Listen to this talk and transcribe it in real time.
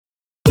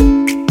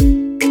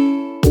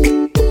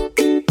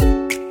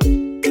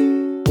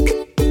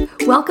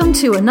Welcome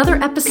to another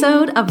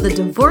episode of the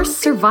Divorce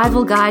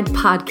Survival Guide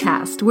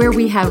podcast, where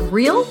we have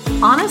real,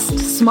 honest,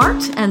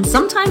 smart, and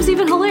sometimes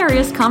even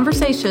hilarious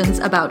conversations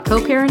about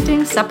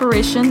co-parenting,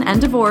 separation, and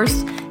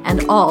divorce,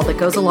 and all that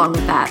goes along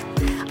with that.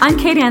 I'm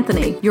Kate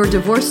Anthony, your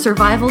divorce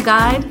survival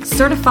guide,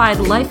 certified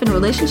life and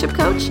relationship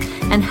coach,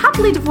 and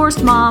happily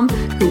divorced mom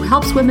who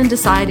helps women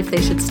decide if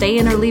they should stay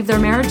in or leave their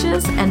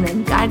marriages and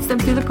then guides them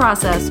through the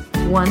process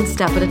one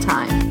step at a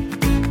time.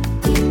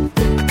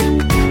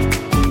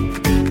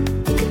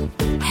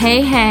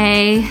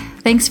 Hey,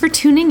 thanks for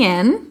tuning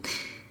in.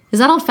 Is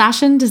that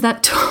old-fashioned? Does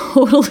that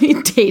totally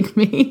date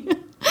me?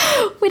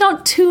 We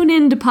don't tune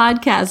into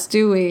podcasts,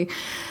 do we?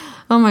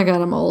 Oh my God,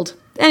 I'm old.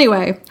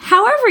 Anyway,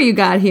 however you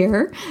got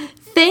here,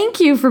 thank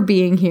you for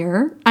being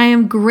here. I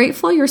am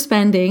grateful you're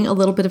spending a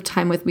little bit of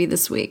time with me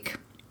this week.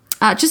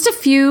 Just a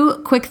few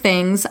quick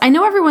things. I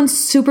know everyone's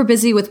super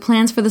busy with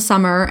plans for the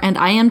summer, and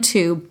I am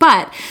too,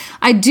 but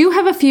I do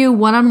have a few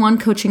one-on-one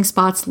coaching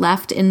spots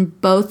left in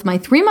both my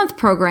 3-month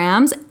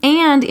programs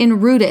and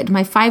in Rooted,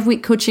 my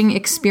 5-week coaching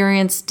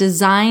experience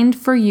designed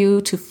for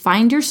you to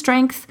find your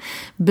strength,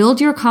 build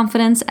your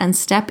confidence, and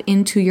step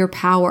into your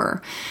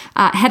power.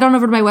 Head on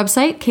over to my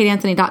website,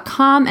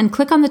 kateanthony.com, and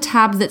click on the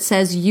tab that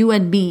says You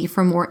and Me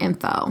for more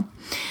info.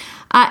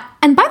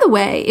 And by the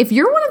way, if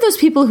you're one of those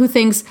people who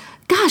thinks,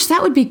 gosh,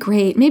 that would be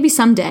great, maybe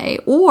someday,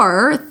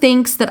 or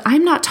thinks that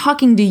I'm not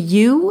talking to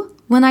you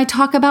when I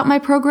talk about my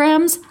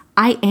programs,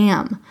 I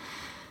am.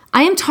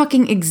 I am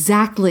talking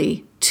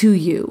exactly to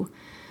you.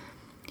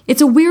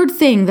 It's a weird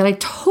thing that I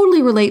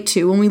totally relate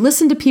to when we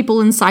listen to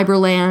people in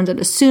cyberland and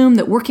assume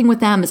that working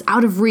with them is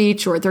out of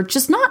reach, or they're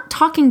just not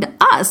talking to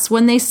us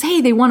when they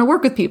say they want to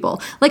work with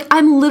people. Like,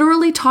 I'm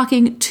literally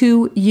talking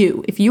to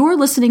you. If you are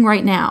listening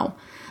right now,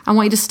 I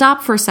want you to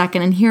stop for a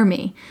second and hear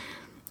me.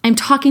 I'm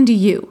talking to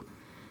you.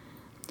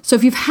 So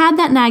if you've had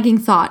that nagging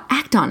thought,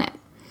 act on it.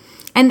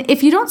 And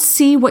if you don't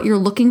see what you're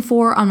looking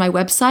for on my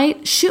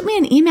website, shoot me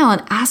an email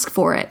and ask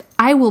for it.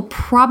 I will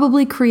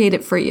probably create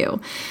it for you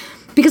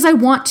because I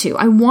want to.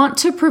 I want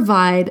to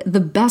provide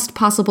the best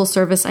possible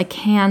service I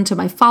can to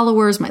my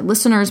followers, my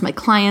listeners, my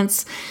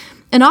clients.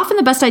 And often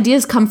the best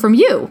ideas come from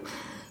you.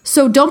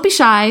 So don't be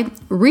shy,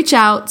 reach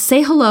out,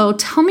 say hello,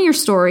 tell me your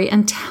story,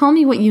 and tell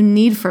me what you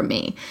need from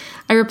me.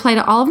 I reply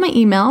to all of my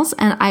emails,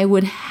 and I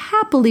would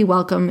happily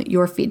welcome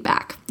your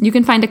feedback. You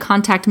can find a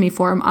contact me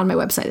form on my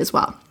website as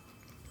well.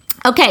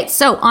 Okay,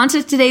 so on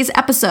to today's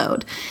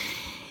episode.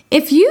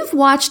 If you've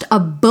watched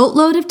a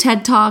boatload of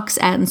TED Talks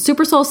and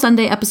Super Soul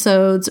Sunday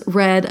episodes,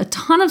 read a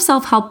ton of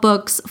self-help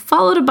books,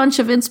 followed a bunch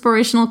of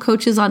inspirational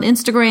coaches on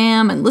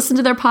Instagram, and listened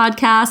to their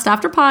podcast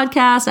after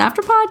podcast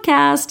after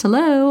podcast,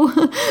 hello,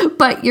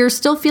 but you're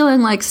still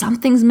feeling like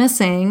something's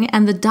missing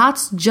and the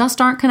dots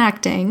just aren't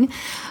connecting,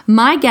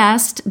 my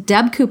guest,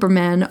 Deb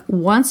Cooperman,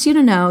 wants you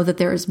to know that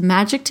there is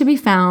magic to be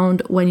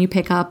found when you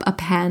pick up a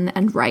pen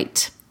and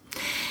write.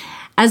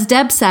 As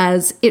Deb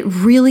says, it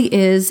really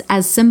is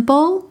as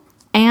simple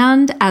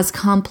and as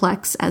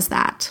complex as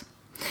that.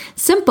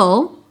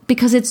 Simple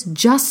because it's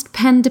just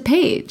pen to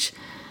page.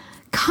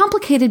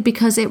 Complicated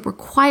because it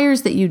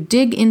requires that you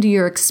dig into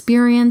your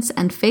experience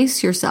and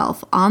face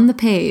yourself on the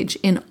page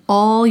in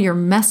all your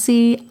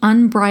messy,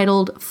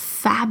 unbridled,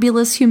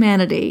 fabulous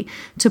humanity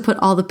to put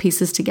all the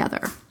pieces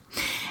together.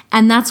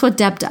 And that's what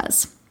Deb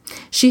does.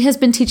 She has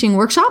been teaching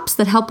workshops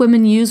that help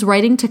women use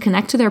writing to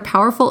connect to their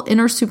powerful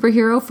inner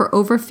superhero for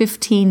over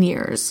 15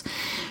 years.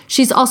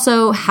 She's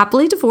also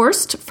happily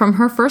divorced from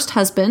her first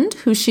husband,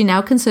 who she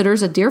now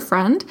considers a dear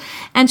friend,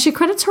 and she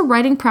credits her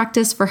writing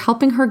practice for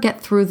helping her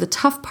get through the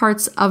tough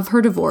parts of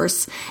her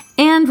divorce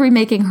and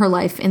remaking her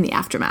life in the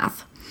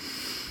aftermath.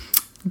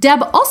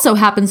 Deb also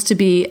happens to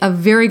be a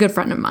very good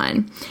friend of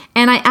mine,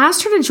 and I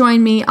asked her to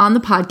join me on the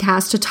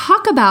podcast to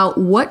talk about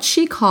what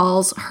she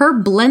calls her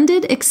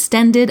blended,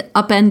 extended,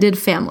 upended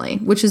family,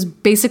 which is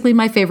basically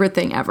my favorite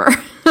thing ever.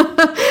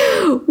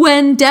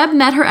 When Deb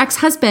met her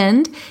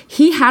ex-husband,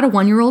 he had a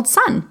 1-year-old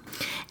son.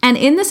 And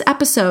in this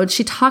episode,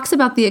 she talks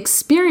about the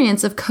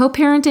experience of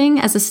co-parenting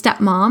as a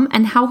stepmom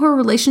and how her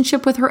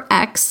relationship with her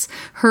ex,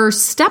 her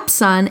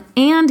stepson,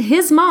 and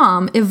his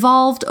mom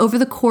evolved over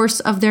the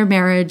course of their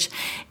marriage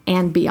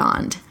and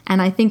beyond.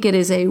 And I think it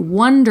is a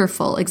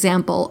wonderful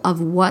example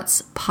of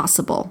what's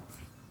possible.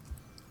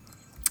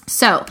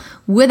 So,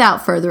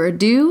 without further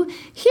ado,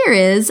 here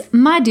is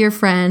my dear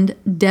friend,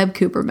 Deb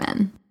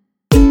Cooperman.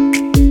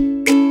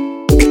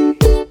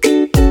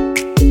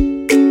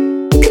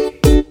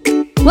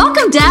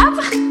 Welcome, Deb.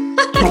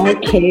 Hi,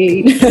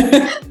 Kate.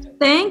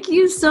 Thank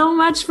you so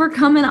much for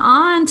coming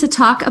on to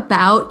talk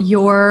about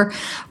your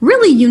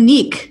really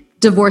unique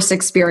divorce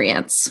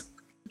experience.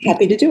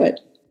 Happy to do it.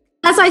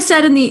 As I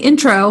said in the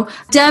intro,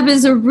 Deb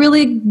is a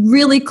really,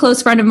 really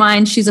close friend of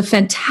mine. She's a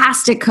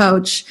fantastic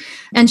coach,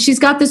 and she's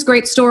got this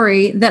great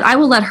story that I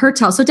will let her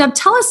tell. So, Deb,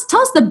 tell us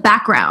the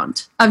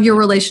background of your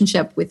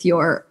relationship with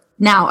your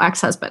now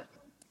ex-husband.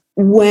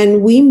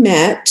 When we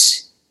met,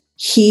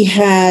 he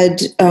had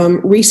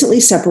recently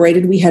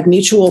separated. We had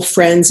mutual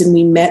friends, and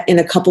we met in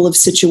a couple of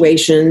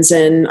situations,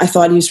 and I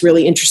thought he was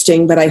really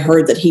interesting, but I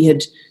heard that he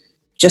had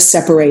just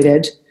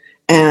separated.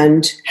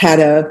 and had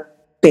a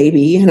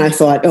baby. And I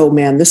thought, oh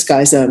man, this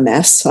guy's a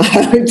mess.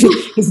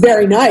 He's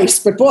very nice,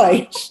 but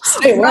boy,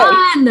 stay away.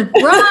 Run.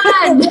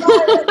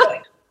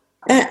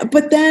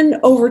 But then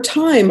over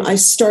time, I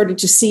started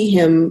to see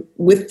him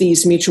with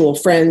these mutual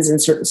friends in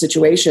certain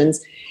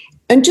situations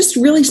and just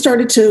really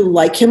started to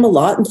like him a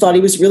lot and thought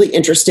he was really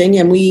interesting.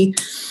 And we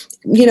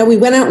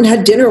went out and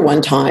had dinner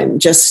one time,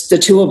 just the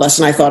two of us.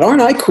 And I thought,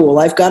 aren't I cool?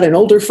 I've got an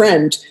older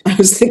friend. I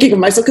was thinking of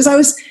myself because I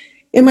was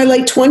in my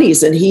late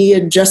 20s and he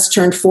had just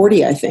turned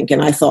 40, I think.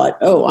 And I thought,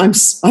 oh, I'm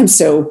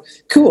so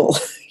cool.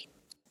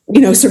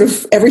 Sort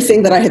of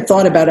everything that I had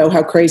thought about,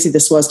 how crazy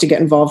this was to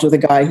get involved with a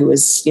guy who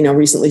was,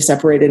 recently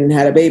separated and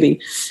had a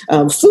baby,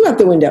 flew out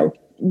the window.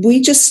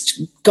 We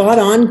just got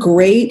on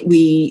great.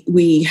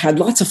 We had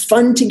lots of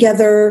fun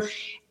together,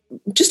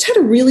 just had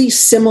a really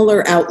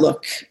similar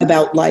outlook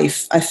about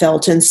life, I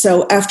felt. And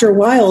so after a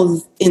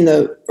while, in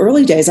the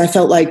early days, I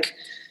felt like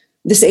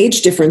this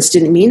age difference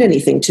didn't mean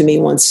anything to me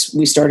once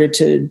we started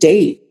to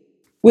date.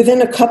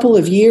 Within a couple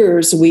of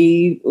years,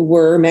 we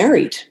were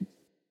married.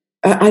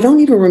 I don't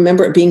even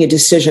remember it being a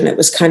decision. It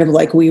was kind of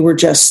like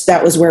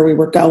that was where we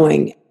were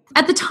going.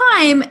 At the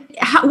time,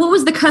 what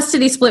was the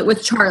custody split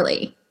with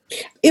Charlie?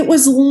 It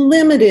was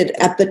limited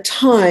at the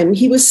time.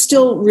 He was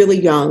still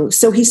really young.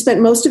 So he spent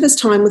most of his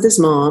time with his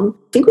mom.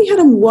 I think we had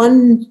him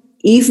one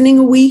evening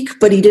a week,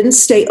 but he didn't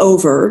stay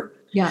over.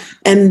 Yeah.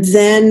 And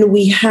then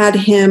we had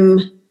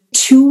him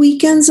 2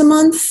 weekends a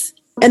month.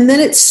 And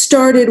then it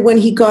started when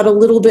he got a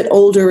little bit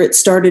older, it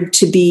started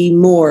to be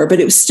more,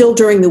 but it was still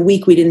during the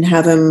week. We didn't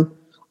have him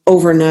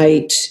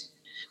overnight.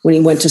 When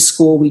he went to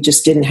school, we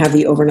just didn't have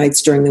the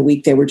overnights during the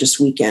week. They were just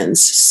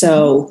weekends.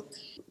 So,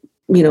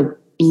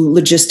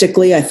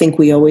 logistically, I think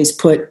we always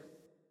put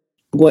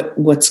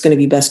what's going to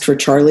be best for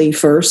Charlie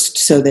first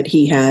so that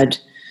he had,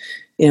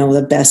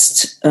 the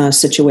best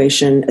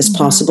situation as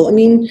possible. I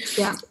mean,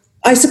 yeah.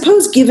 I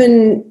suppose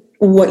given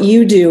what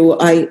you do,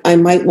 I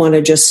might want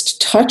to just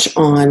touch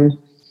on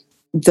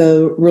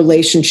the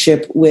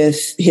relationship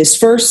with his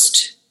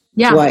first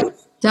wife.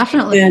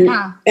 Definitely.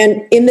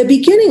 And in the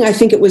beginning, I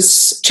think it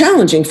was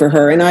challenging for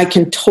her. And I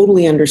can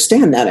totally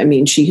understand that. I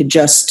mean, she had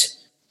just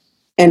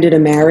ended a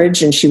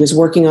marriage and she was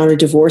working on a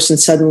divorce. And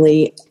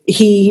suddenly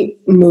he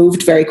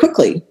moved very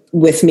quickly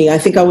with me. I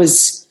think I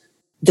was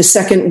the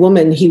second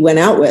woman he went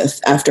out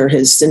with after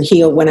and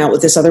he went out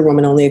with this other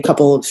woman only a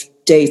couple of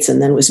dates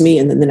and then it was me.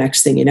 And then the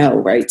next thing you know,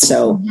 right?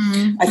 So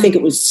I think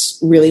it was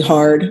really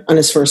hard on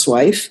his first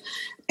wife.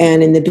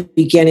 And in the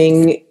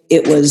beginning,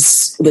 it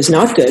was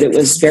not good. It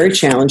was very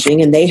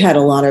challenging and they had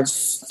a lot of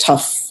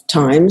tough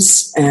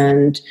times.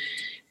 And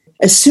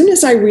as soon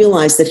as I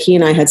realized that he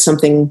and I had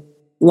something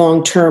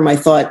long term, I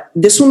thought,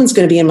 this woman's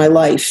going to be in my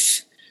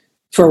life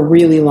for a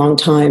really long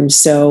time.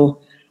 So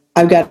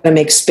I've got to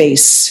make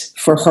space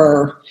for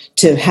her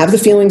to have the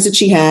feelings that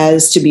she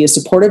has, to be as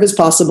supportive as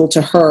possible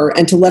to her,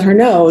 and to let her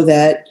know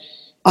that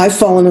I've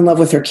fallen in love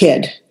with her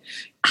kid.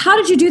 How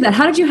did you do that?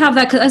 How did you have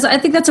that? Because I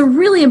think that's a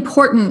really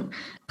important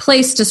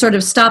place to sort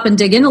of stop and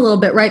dig in a little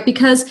bit, right?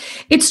 Because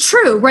it's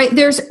true, right?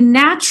 There's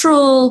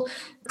natural,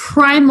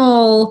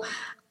 primal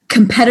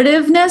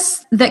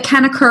competitiveness that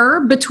can occur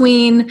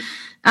between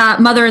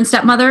mother and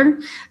stepmother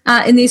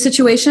in these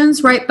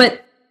situations, right?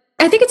 But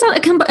I think it's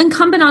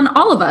incumbent on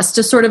all of us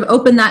to sort of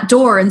open that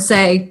door and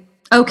say,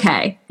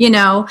 okay,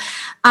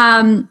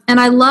 and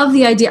I love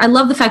the idea. I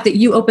love the fact that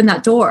you opened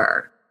that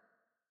door.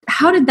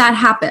 How did that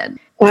happen?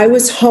 I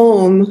was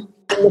home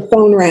and the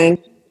phone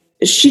rang.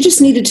 She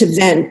just needed to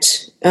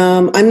vent.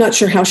 I'm not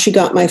sure how she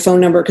got my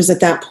phone number because at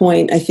that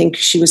point, I think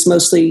she was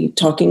mostly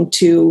talking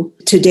to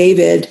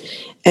David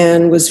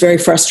and was very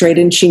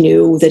frustrated. And she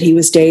knew that he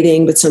was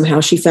dating, but somehow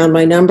she found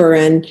my number.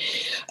 And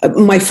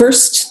my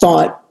first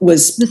thought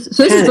was...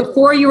 So this is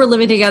before you were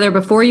living together,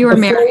 before you were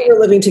married? Before we were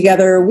living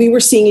together. We were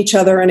seeing each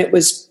other and it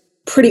was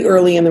pretty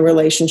early in the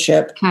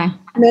relationship. Okay.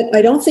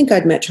 I don't think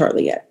I'd met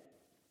Charlie yet.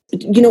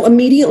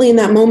 Immediately in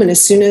that moment,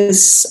 as soon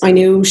as I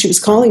knew she was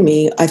calling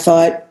me, I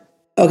thought,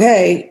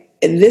 okay,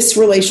 this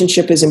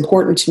relationship is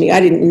important to me.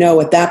 I didn't know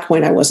at that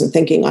point, I wasn't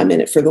thinking I'm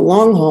in it for the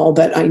long haul,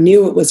 but I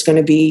knew it was going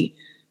to be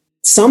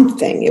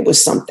something. It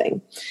was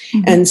something.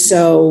 Mm-hmm. And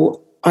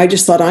so I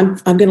just thought, I'm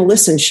going to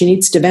listen. She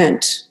needs to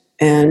vent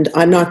and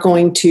I'm not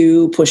going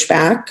to push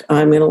back.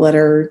 I'm going to let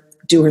her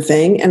do her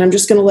thing. And I'm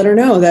just going to let her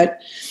know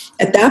that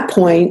at that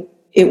point,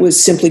 it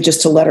was simply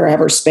just to let her have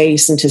her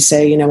space and to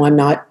say, I'm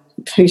not,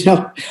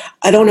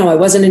 I don't know. I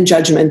wasn't in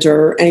judgment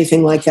or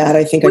anything like that.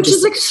 I think Which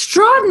is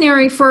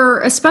extraordinary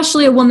for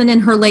especially a woman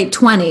in her late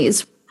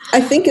 20s. I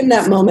think in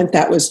that moment,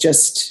 that was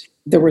just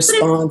the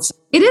response.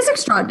 It is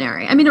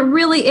extraordinary. I mean, it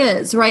really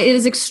is, right? It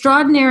is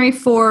extraordinary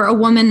for a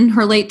woman in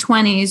her late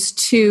 20s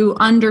to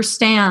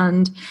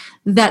understand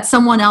that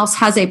someone else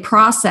has a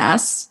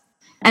process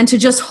and to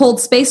just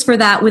hold space for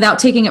that without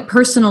taking it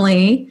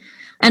personally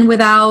and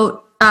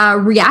without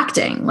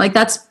reacting. Like,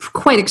 that's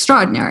quite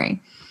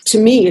extraordinary. To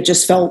me, it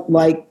just felt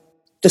like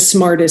the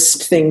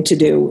smartest thing to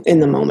do in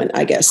the moment,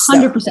 I guess.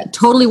 100%.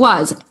 Totally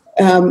was.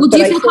 Well, do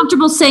you feel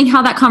comfortable saying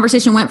how that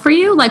conversation went for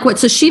you? Like what?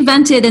 So she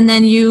vented and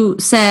then you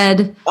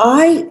said,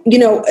 I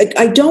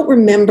don't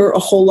remember a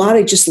whole lot.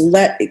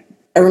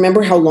 I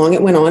remember how long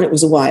it went on. It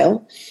was a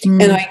while.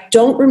 And I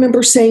don't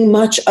remember saying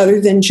much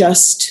other than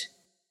just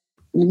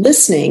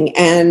listening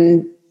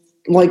and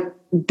like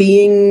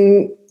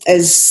being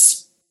as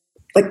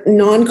like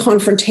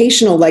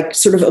non-confrontational, like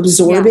sort of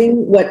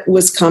absorbing what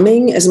was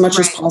coming as much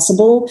as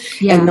possible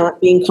and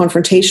not being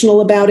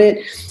confrontational about it.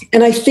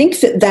 And I think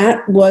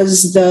that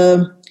was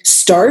the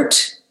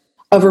start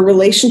of a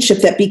relationship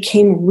that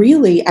became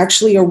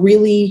actually a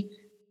really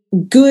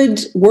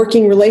good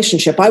working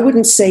relationship. I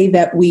wouldn't say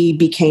that we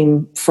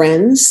became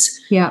friends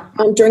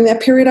during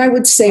that period. I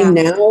would say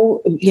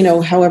now,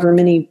 however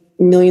many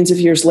millions of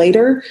years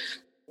later,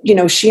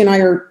 she and I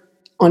are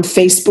on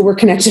Facebook. We're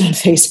connected on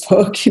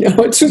Facebook.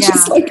 It's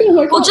just like, oh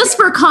my God. Well, just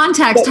for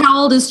context, how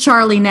old is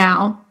Charlie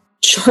now?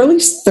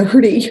 Charlie's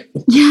 30.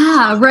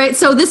 Yeah, right.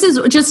 So this is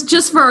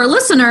just for our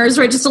listeners,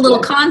 right? Just a little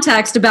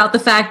context about the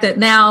fact that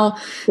now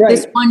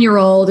this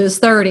 1-year-old is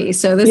 30.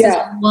 So this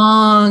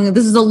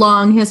is a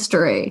long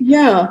history.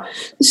 Yeah.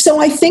 So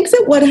I think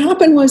that what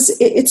happened was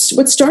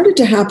what started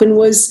to happen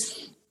was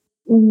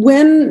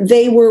when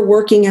they were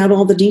working out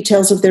all the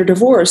details of their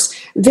divorce,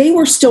 they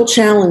were still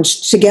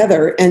challenged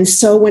together. And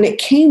so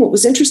what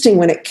was interesting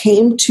when it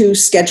came to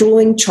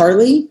scheduling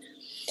Charlie,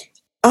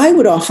 I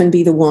would often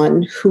be the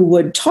one who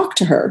would talk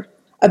to her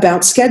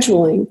about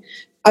scheduling.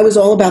 I was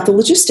all about the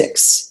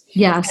logistics.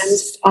 Yes.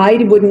 And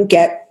I wouldn't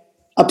get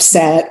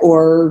upset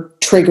or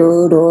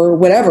triggered or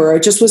whatever. I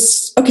just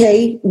was,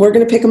 okay, we're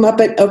going to pick him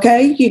up at,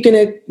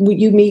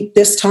 you meet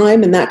this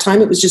time and that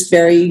time. It was just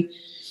very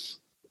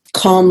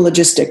calm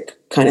logistic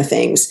kind of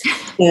things.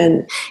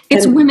 And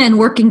it's women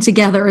working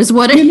together is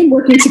what women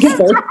working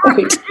together.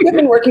 Right.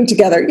 Women working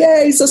together.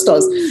 Yay,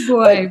 sisters.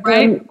 Boy,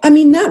 right.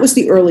 That was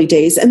the early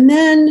days. And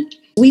then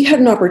we had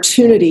an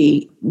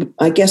opportunity,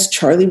 I guess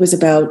Charlie was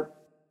about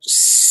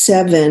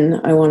 7,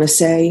 I want to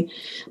say.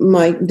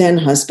 My then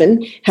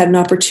husband had an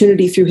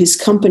opportunity through his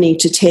company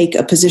to take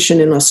a position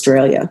in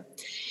Australia.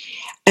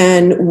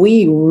 And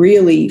we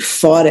really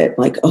fought it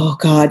like, oh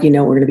God, we're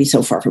going to be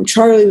so far from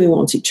Charlie. We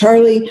won't see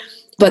Charlie.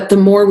 But the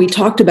more we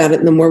talked about it,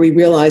 and the more we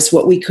realized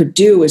what we could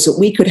do is that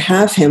we could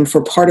have him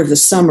for part of the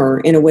summer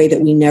in a way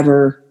that we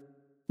never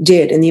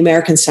did in the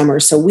American summer.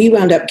 So we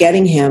wound up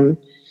getting him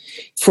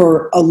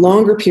for a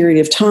longer period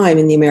of time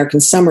in the American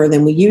summer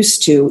than we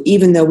used to,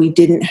 even though we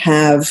didn't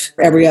have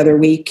every other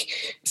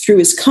week. Through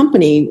his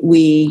company,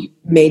 we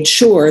made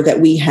sure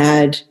that we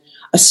had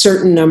a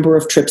certain number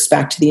of trips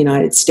back to the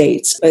United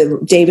States.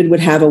 David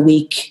would have a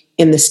week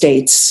in the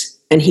States,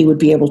 and he would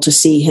be able to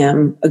see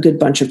him a good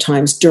bunch of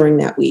times during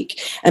that week.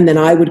 And then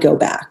I would go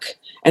back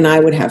and I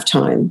would have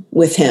time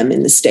with him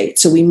in the States.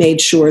 So we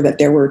made sure that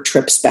there were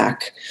trips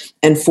back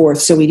and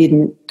forth so we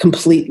didn't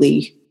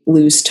completely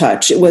lose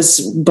touch. It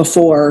was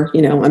before,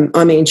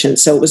 I'm ancient,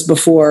 so it was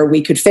before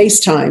we could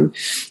FaceTime.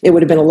 It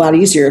would have been a lot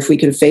easier if we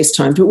could have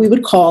FaceTimed, but we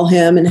would call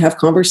him and have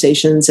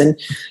conversations. And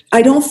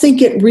I don't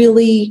think it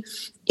really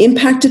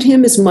impacted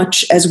him as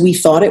much as we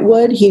thought it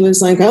would. He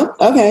was like, oh,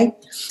 okay.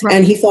 Right.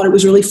 And he thought it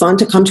was really fun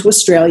to come to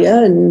Australia.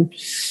 And,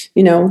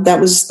 that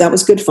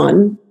was good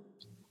fun.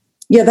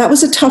 Yeah, that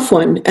was a tough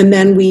one. And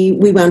then we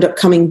wound up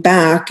coming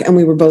back, and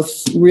we were both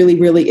really,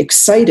 really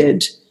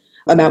excited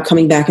about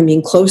coming back and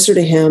being closer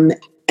to him.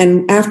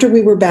 And after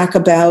we were back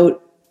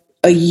about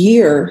a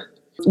year,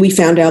 we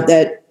found out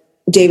that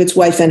David's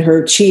wife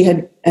and she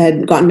had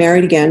gotten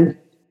married again,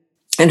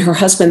 and her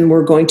husband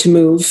were going to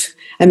move,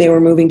 and they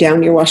were moving down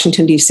near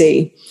Washington,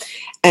 D.C.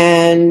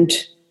 And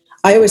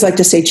I always like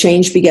to say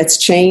change begets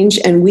change.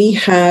 And we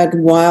had,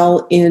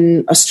 while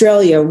in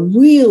Australia,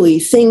 really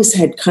things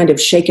had kind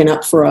of shaken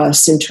up for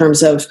us in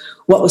terms of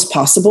what was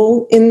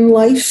possible in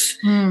life.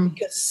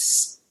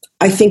 Because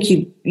I think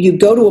you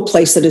go to a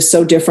place that is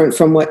so different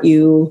from what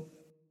you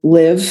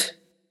live,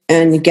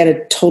 and you get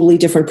a totally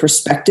different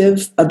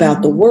perspective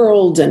about the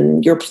world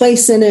and your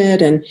place in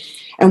it.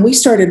 And we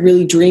started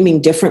really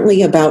dreaming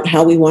differently about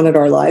how we wanted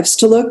our lives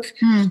to look.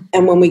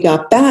 And when we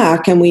got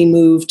back and we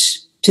moved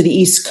to the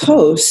East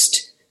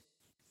Coast,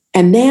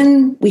 and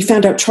then we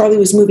found out Charlie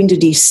was moving to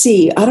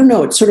DC, I don't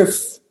know, it sort of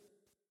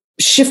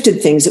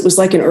shifted things. It was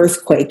like an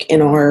earthquake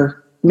in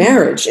our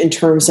marriage in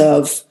terms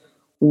of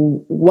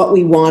what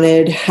we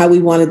wanted, how we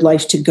wanted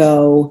life to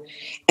go.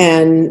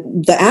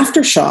 And the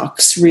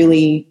aftershocks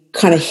really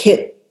kind of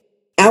hit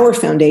our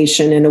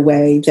foundation in a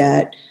way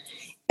that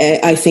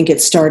I think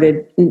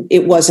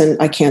it wasn't,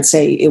 I can't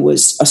say it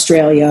was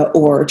Australia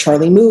or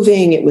Charlie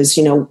moving. It was,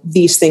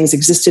 these things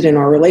existed in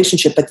our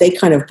relationship, but they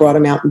kind of brought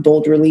them out in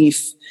bold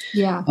relief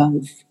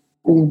of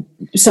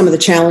some of the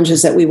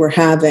challenges that we were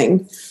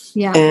having.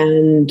 Yeah.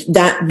 And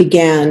that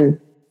began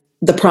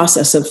the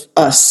process of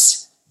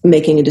us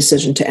making a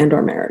decision to end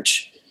our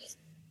marriage.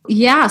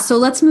 Yeah. So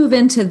let's move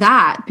into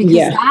that, because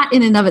that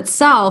in and of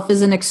itself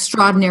is an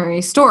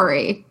extraordinary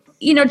story.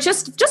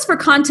 Just for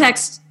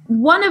context,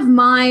 one of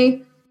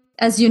my,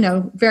 as you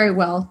know very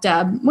well,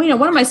 Deb, one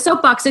of my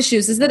soapbox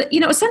issues is that,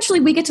 essentially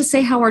we get to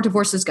say how our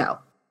divorces go.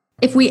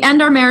 if we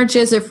end our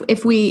marriages,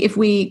 if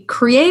we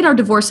create our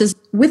divorces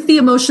with the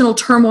emotional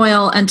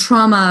turmoil and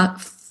trauma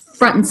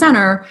front and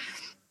center,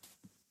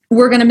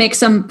 we're going to make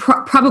some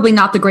probably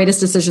not the greatest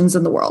decisions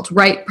in the world,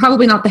 right?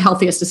 Probably not the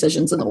healthiest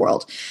decisions in the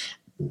world.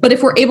 But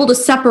if we're able to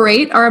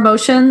separate our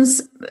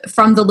emotions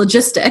from the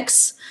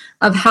logistics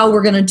of how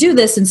we're going to do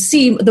this and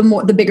see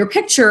the bigger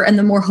picture and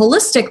the more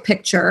holistic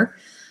picture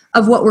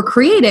of what we're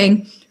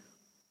creating,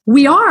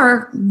 we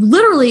are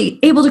literally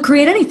able to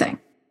create anything.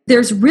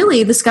 There's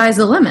really, the sky's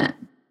the limit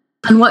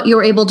on what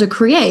you're able to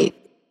create.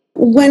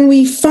 When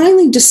we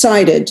finally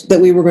decided that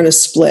we were going to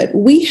split,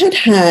 we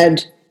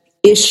had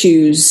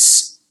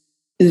issues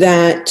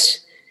that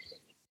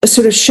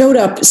sort of showed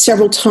up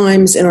several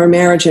times in our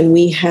marriage, and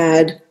we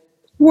had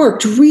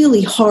worked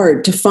really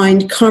hard to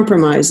find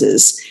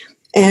compromises.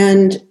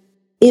 And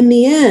in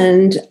the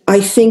end, I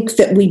think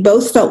that we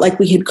both felt like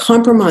we had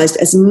compromised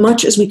as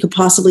much as we could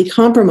possibly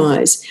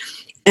compromise.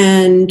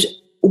 And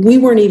we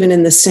weren't even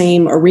in the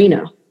same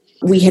arena.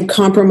 We had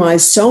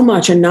compromised so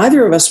much, and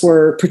neither of us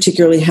were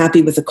particularly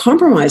happy with the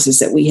compromises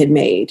that we had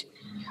made.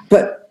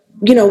 But,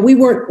 we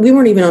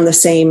weren't even on the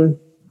same,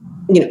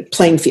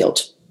 playing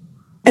field.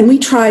 And we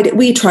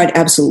tried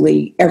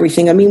absolutely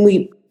everything. I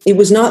mean, it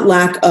was not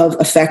lack of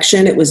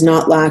affection. It was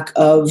not lack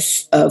of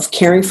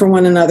caring for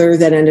one another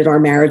that ended our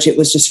marriage. It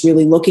was just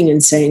really looking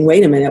and saying,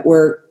 wait a minute,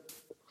 we're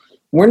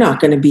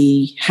not going to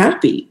be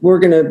happy. We're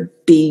going to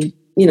be,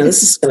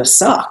 this is going to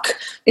suck.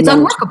 It's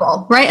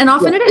unworkable, right? And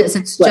often it is.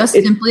 It's just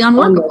simply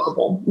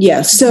unworkable.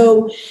 Yeah.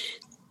 So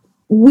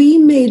we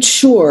made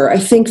sure, I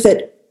think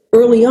that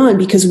early on,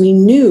 because we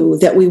knew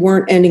that we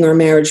weren't ending our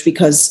marriage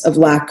because of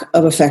lack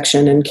of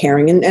affection and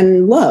caring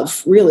and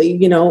love, really,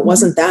 it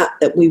wasn't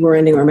that we were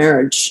ending our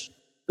marriage.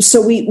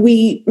 So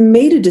we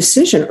made a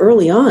decision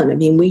early on. I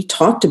mean, we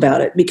talked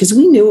about it because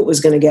we knew it was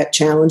going to get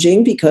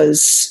challenging,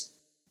 because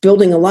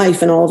building a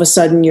life and all of a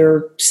sudden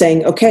you're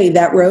saying, okay,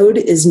 that road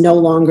is no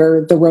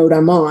longer the road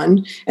I'm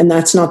on, and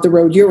that's not the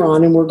road you're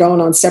on, and we're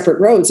going on separate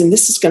roads. And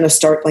this is going to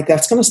start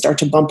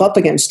to bump up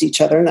against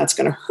each other, and that's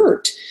going to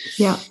hurt.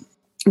 Yeah.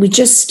 We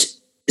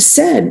just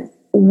said,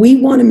 we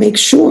want to make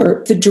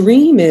sure, the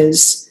dream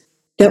is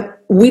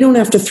that we don't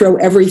have to throw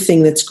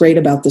everything that's great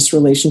about this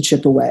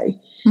relationship away.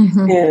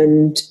 Mm-hmm.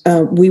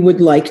 And we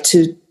would like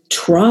to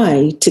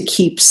try to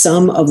keep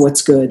some of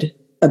what's good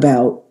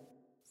about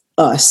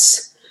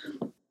us.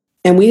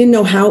 And we didn't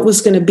know how it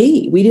was going to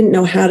be. We didn't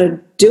know how to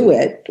do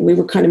it. We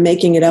were kind of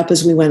making it up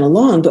as we went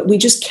along, but we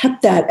just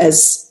kept that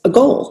as a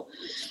goal.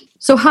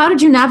 So how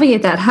did you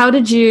navigate that? How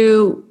did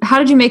you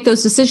make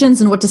those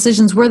decisions, and what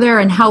decisions were there,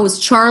 and how was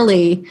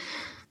Charlie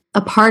a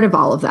part of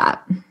all of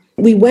that?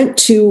 We went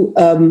to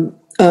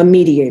a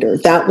mediator.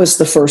 That was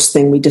the first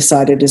thing we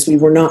decided, is we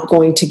were not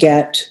going to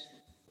get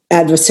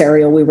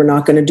adversarial. We were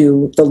not going to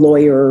do the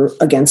lawyer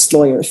against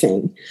lawyer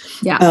thing.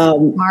 Yeah.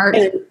 Smart.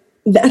 And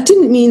that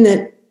didn't mean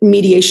that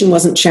mediation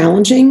wasn't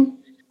challenging,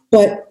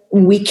 but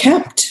we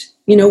kept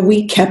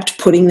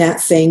putting that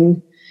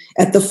thing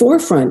at the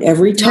forefront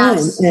every time.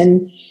 Yes.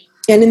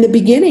 And in the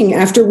beginning,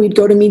 after we'd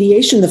go to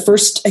mediation, the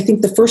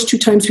first 2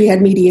 times we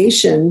had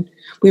mediation,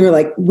 we were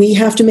like, we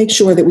have to make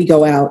sure that we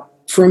go out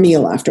for a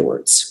meal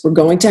afterwards. We're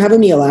going to have a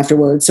meal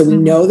afterwards. So we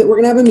know that we're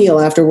going to have a meal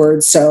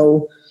afterwards.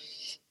 So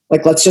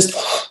let's just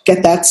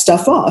get that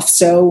stuff off.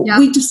 So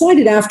we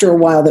decided after a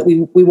while that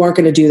we weren't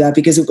going to do that,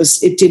 because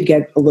it did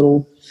get a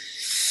little,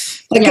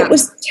 it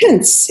was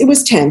tense. It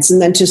was tense.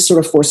 And then to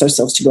sort of force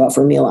ourselves to go out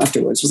for a meal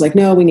afterwards was like,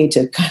 no, we need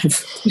to kind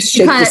of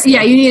shake this.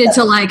 Yeah, you needed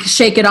to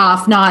shake it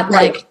off, not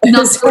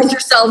force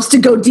yourselves to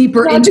go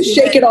deeper into to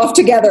shake it off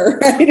together.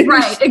 Right?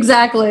 Right,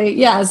 exactly.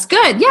 Yes,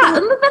 good. Yeah,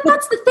 and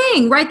that's the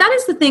thing, right? That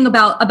is the thing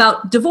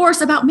about divorce,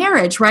 about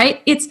marriage,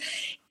 right? It's,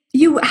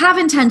 you have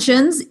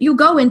intentions, you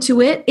go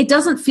into it, it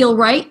doesn't feel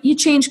right, you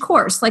change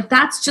course.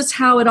 That's just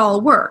how it all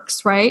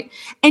works, right?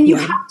 And you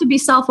have to be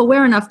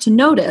self-aware enough to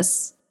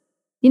notice,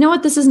 you know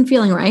what, this isn't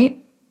feeling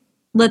right.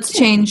 Let's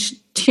change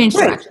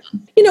direction.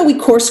 We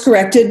course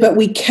corrected, but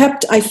we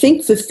kept, I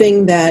think the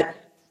thing that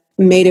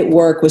made it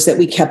work was that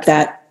we kept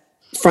that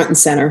front and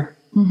center.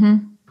 Mm-hmm.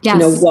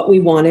 Yes. What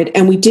we wanted,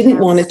 and we didn't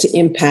want it to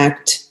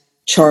impact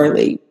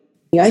Charlie.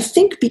 I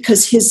think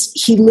because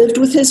he lived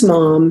with his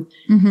mom,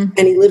 mm-hmm.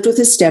 and he lived with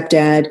his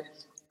stepdad,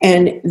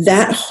 and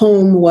that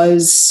home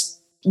was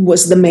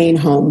the main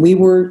home. We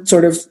were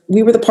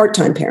the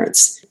part-time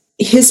parents.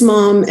 His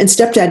mom and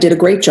stepdad did a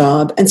great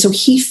job, and so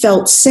he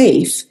felt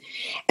safe.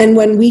 And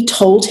when we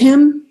told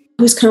him,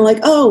 he was kind of like,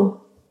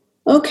 oh,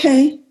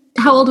 okay.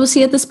 How old was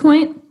he at this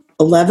point?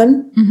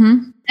 11.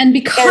 Mm-hmm. And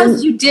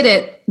because you did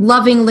it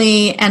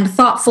lovingly and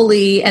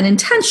thoughtfully and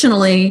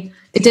intentionally,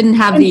 it didn't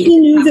have and he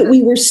knew that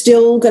we were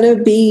still going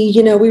to be,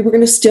 we were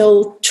going to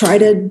still try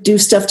to do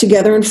stuff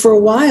together. And for a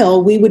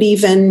while, we would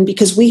even,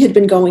 because we had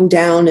been going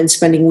down and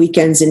spending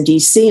weekends in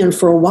DC, and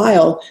for a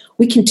while,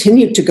 we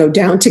continued to go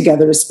down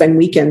together to spend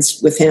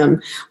weekends with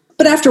him.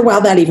 But after a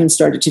while, that even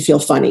started to feel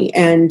funny.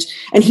 And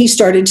he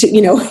started to,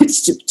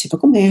 it's a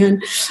typical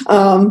man.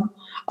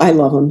 I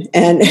love him.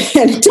 And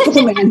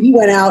typical man, he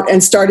went out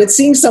and started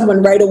seeing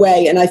someone right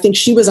away. And I think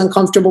she was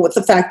uncomfortable with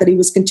the fact that he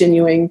was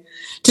continuing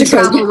to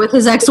travel with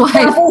his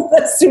ex-wife.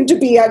 Soon to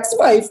be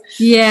ex-wife.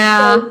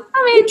 Yeah. So,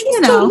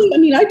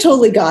 I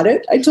totally got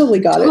it.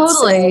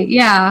 Totally.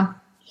 Yeah.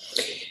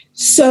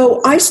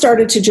 So I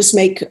started to just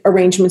make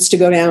arrangements to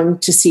go down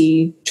to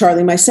see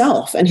Charlie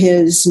myself, and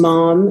his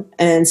mom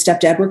and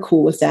stepdad were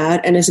cool with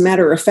that. And as a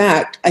matter of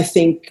fact, I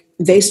think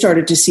they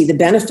started to see the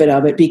benefit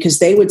of it, because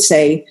they would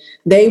say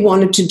they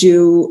wanted to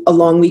do a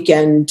long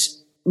weekend,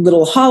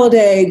 little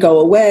holiday, go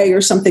away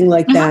or something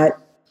like that.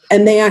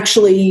 And they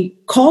actually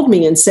called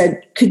me and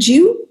said, could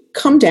you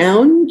come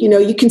down?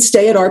 You can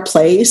stay at our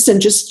place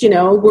and just,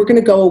 we're going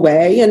to go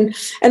away. And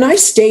I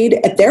stayed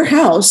at their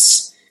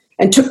house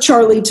and took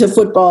Charlie to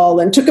football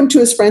and took him to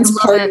his friend's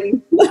party.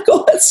 Like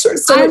all that sort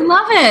of stuff. I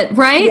love it,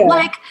 right? Yeah.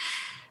 Like,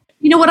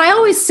 what I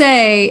always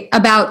say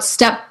about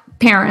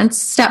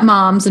step-parents,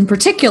 stepmoms in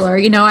particular,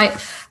 I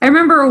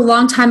remember a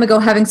long time ago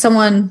having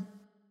someone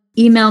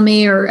email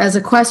me or as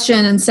a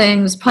question and saying,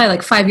 it was probably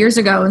like 5 years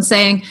ago, and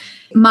saying,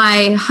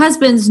 my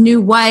husband's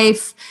new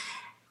wife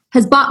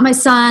has bought my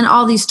son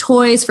all these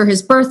toys for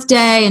his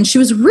birthday, and she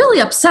was really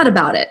upset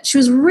about it. She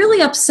was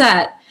really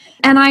upset.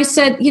 And I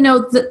said,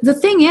 the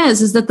thing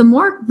is that the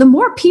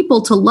more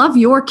people to love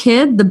your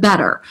kid, the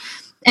better.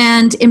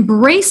 And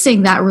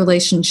embracing that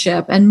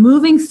relationship and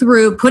moving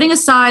through, putting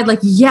aside, like,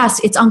 yes,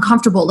 it's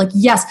uncomfortable. Like,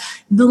 yes,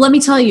 let me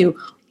tell you,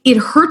 it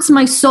hurts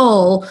my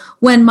soul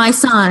when my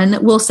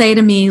son will say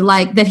to me,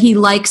 like, that he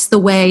likes the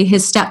way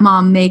his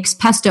stepmom makes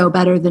pesto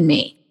better than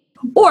me.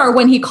 Or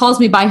when he calls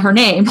me by her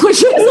name,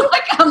 which is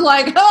like, I'm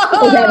like,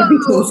 oh,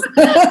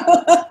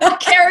 I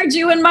carried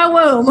you in my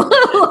womb.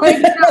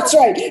 Like, that's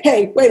right.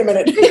 Hey, wait a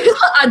minute.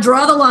 I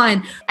draw the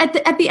line. At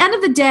the end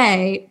of the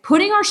day,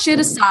 putting our shit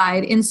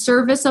aside in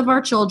service of our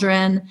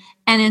children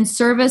and in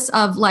service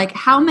of, like,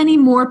 how many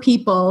more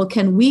people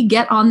can we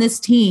get on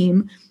this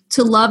team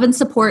to love and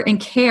support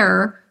and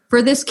care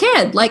for this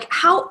kid? Like,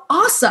 how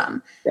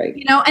awesome, right?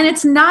 And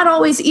it's not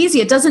always easy.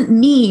 It doesn't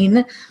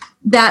mean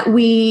that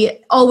we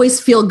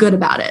always feel good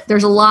about it.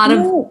 There's a lot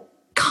of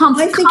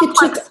complex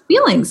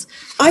feelings.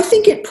 I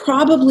think it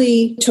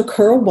probably took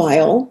her a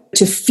while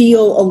to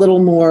feel a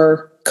little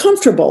more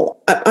comfortable.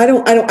 I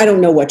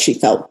don't know what she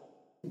felt.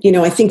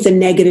 I think the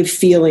negative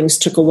feelings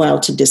took a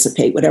while to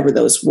dissipate, whatever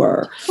those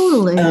were.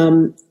 Totally.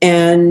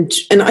 And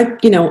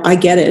I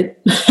get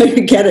it. I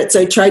get it.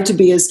 So I tried to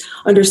be as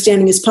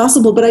understanding as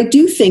possible, but I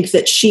do think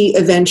that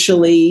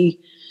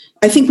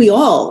I think we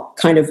all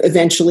kind of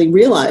eventually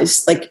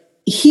realized, like,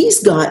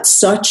 he's got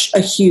such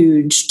a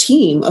huge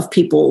team of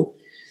people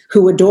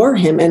who adore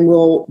him and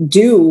will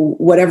do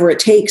whatever it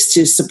takes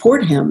to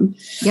support him.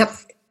 Yep.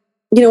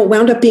 It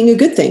wound up being a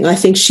good thing. I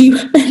think she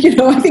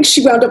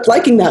wound up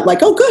liking that.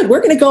 Like, oh, good,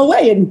 we're going to go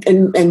away,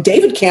 and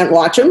David can't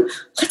watch him.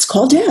 Let's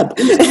call Deb.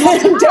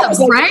 Deb's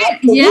like, right?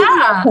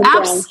 Yeah,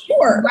 absolutely.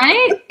 Sure.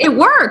 Right. It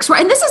works.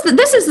 Right. And this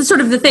is the sort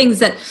of the things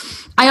that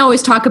I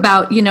always talk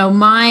about.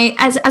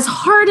 As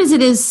hard as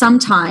it is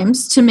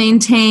sometimes to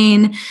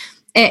maintain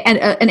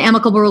an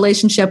amicable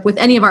relationship with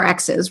any of our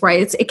exes,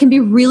 right? It can be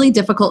really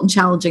difficult and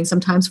challenging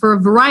sometimes for a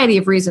variety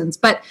of reasons,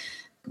 but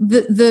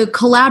the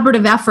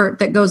collaborative effort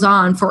that goes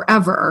on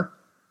forever,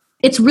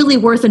 it's really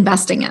worth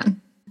investing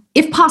in.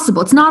 If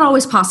possible, it's not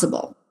always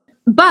possible.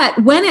 But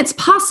when it's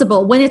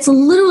possible, when it's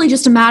literally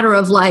just a matter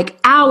of like,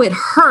 ow, it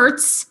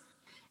hurts,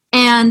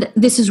 and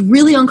this is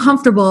really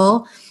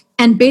uncomfortable,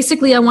 and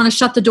basically I want to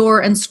shut the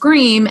door and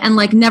scream and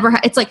like never,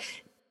 it's like,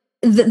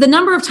 the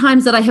number of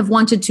times that I have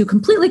wanted to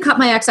completely cut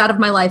my ex out of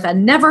my life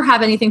and never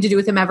have anything to do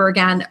with him ever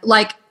again,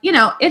 like,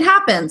 it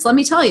happens. Let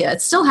me tell you,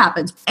 it still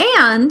happens.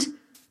 And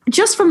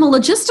just from a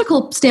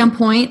logistical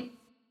standpoint,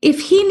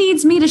 if he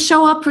needs me to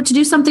show up or to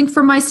do something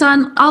for my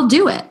son, I'll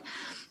do it.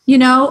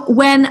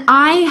 When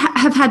I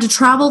have had to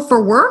travel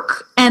for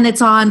work and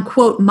it's on,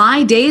 quote,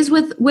 my days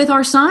with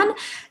our son,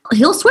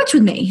 he'll switch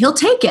with me. He'll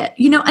take it,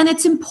 and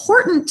it's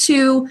important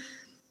to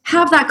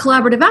have that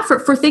collaborative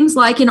effort for things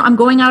like, I'm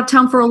going out of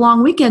town for a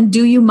long weekend.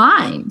 Do you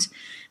mind?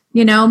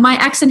 My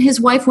ex and his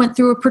wife went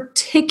through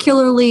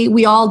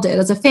we all did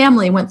as a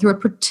family, went through a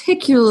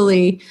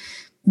particularly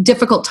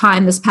difficult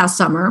time this past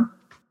summer.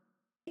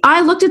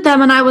 I looked at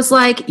them and I was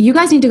like, you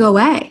guys need to go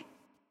away.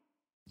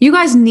 You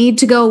guys need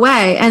to go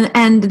away.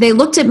 And they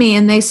looked at me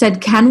and they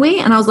said, can we?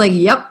 And I was like,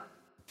 yep.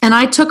 And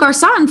I took our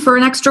son for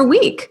an extra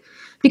week,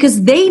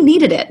 because they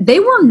needed it. They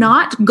were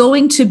not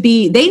going to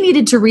they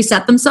needed to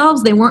reset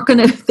themselves. They were going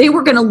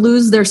to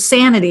lose their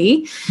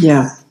sanity.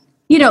 Yeah.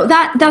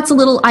 That's a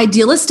little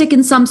idealistic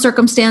in some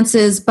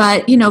circumstances,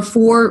 but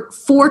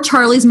for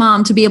Charlie's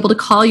mom to be able to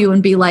call you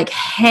and be like,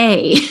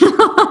 hey,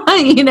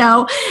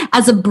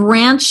 as a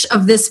branch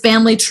of this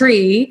family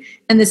tree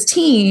and this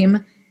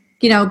team,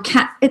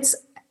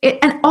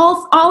 and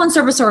all in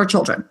service of our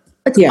children.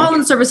 It's all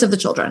in service of the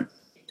children.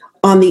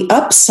 On the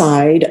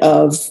upside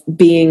of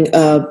being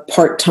a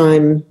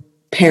part-time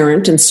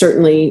parent, and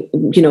certainly,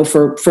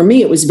 for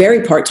me, it was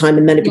very part-time,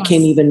 and then it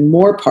became even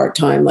more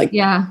part-time, like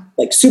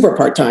super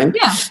part-time.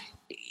 Yeah.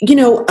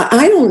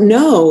 I don't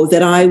know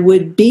that I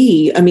would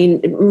be. I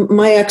mean,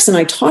 my ex and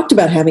I talked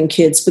about having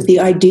kids, but the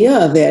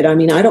idea of it, I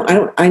mean,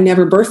 I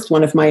never birthed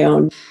one of my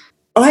own.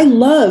 I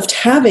loved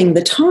having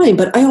the time,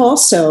 but I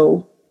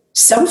also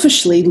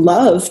selfishly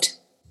loved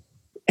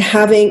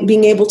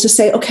being able to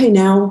say, okay,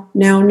 no,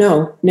 now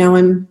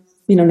I'm,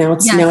 now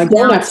it's, now I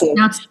don't have to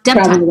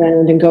travel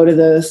around and go to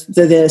the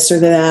this or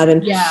the that.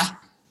 And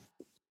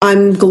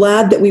I'm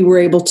glad that we were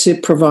able to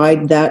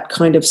provide that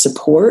kind of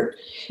support.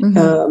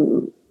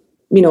 Mm-hmm.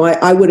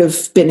 I would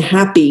have been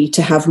happy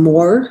to have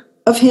more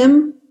of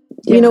him,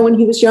 when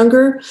he was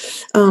younger.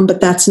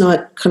 But that's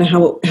not kind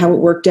of how it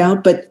worked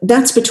out. But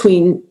that's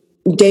between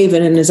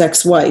David and his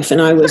ex-wife.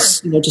 And I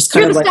was, just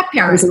kind of like,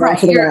 I was along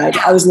for the ride.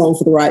 I was along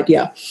for the ride.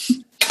 Yeah.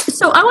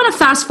 So I want to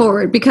fast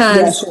forward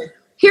because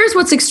here's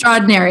what's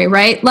extraordinary,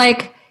 right?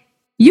 Like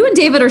you and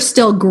David are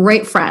still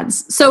great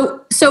friends.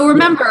 So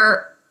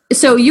remember,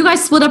 so you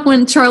guys split up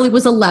when Charlie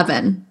was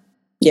 11.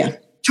 Yeah.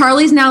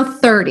 Charlie's now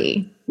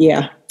 30.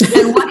 Yeah.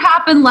 And what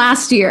happened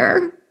last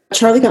year?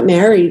 Charlie got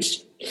married,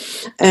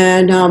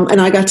 and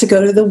I got to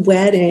go to the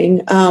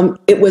wedding.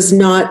 It was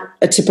not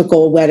a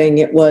typical wedding.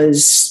 It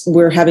was,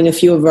 we're having a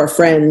few of our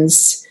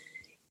friends,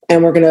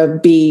 and we're going to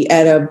be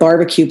at a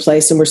barbecue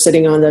place, and we're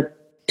sitting on the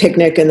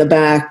picnic in the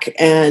back.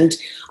 And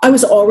I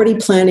was already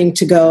planning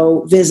to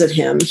go visit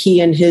him.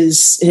 He and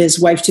his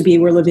wife-to-be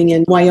were living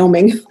in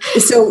Wyoming.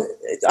 So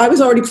I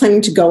was already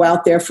planning to go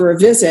out there for a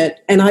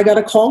visit, and I got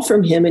a call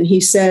from him, and he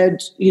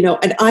said,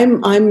 and I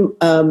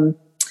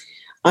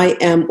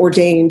am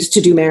ordained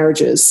to do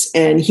marriages.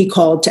 And he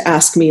called to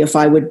ask me if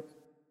I would,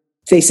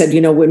 they said,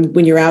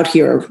 when you're out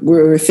here,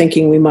 we're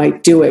thinking we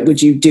might do it.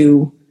 Would you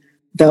do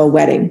the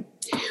wedding?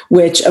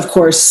 Which of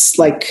course,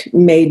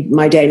 made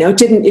my day. Now it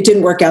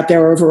didn't work out.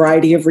 There were a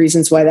variety of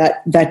reasons why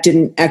that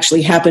didn't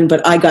actually happen,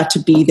 but I got to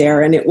be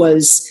there, and it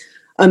was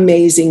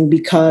amazing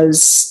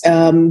because,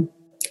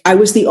 I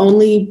was the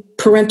only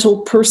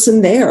parental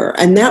person there.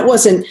 And that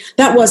wasn't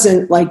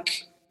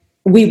like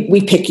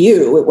we pick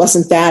you. It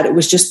wasn't that. It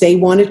was just, they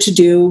wanted to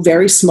do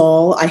very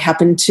small. I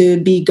happened to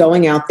be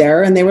going out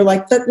there, and they were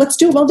like, let's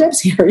do it while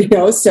Deb's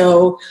here,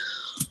 So,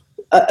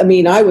 I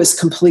mean, I was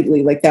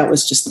completely that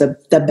was just the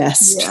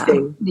best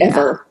thing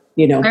ever,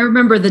 I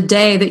remember the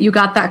day that you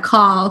got that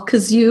call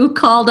because you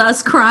called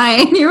us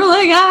crying. You were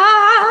like,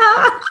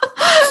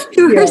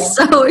 you were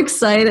so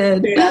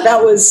excited. Yeah,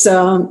 that was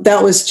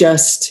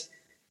just,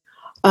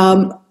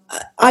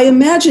 I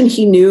imagine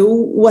he knew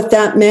what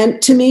that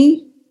meant to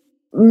me,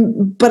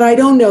 but I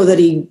don't know that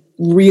he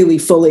really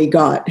fully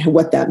got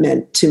what that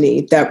meant to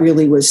me. That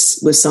really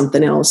was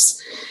something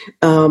else.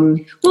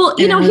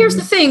 Here's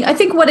the thing. I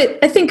think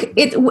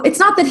it's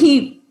not that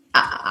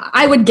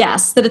I would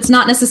guess that it's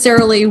not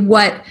necessarily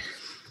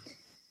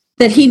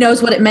that he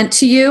knows what it meant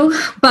to you,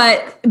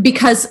 but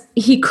because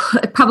he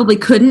probably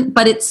couldn't,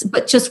 but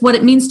just what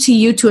it means to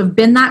you to have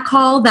been that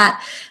call,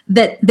 that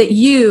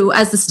you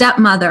as the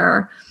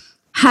stepmother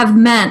have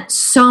meant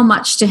so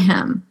much to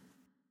him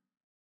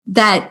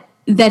that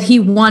he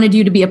wanted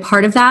you to be a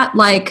part of that.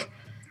 I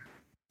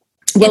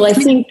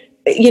think,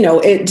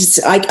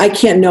 I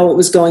can't know what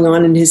was going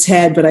on in his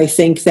head, but I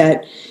think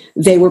that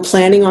they were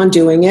planning on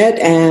doing it,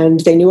 and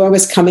they knew I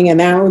was coming, and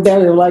now they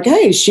were like,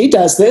 hey, she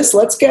does this,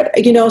 let's get,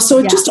 so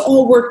it just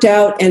all worked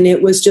out, and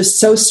it was just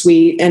so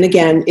sweet. And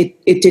again,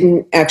 it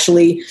didn't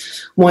actually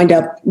wind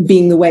up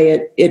being the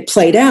way it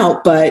played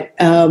out, but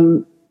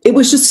it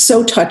was just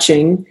so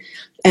touching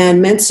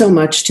and meant so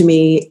much to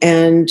me.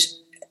 And,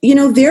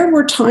 there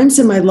were times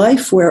in my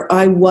life where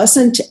I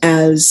wasn't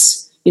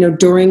as,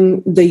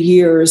 during the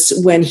years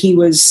when he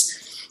was,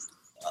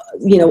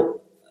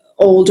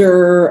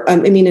 older. I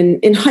mean,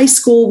 in high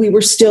school we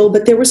were still,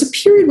 but there was a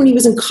period when he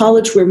was in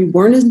college where we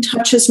weren't in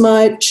touch as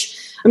much.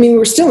 I mean, we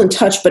were still in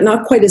touch, but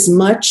not quite as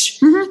much.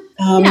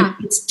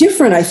 Mm-hmm. It's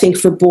different, I think,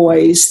 for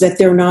boys, that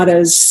they're not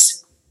as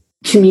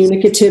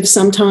communicative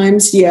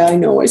sometimes. Yeah, I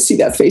know. I see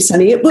that face,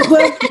 honey.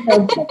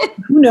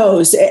 Who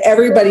knows?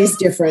 Everybody's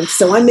different.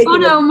 So I'm making. Oh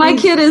no, my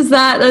kid is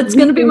that. That's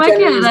going to be my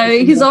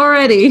kid. He's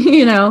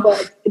already,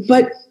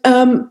 But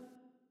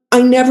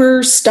I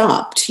never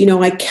stopped.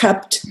 I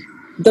kept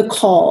the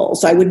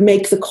calls. I would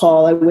make the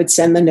call. I would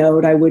send the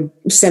note. I would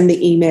send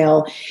the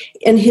email.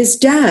 And his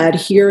dad,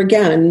 here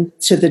again,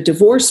 to the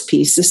divorce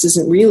piece, this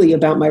isn't really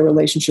about my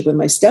relationship with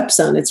my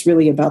stepson. It's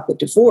really about the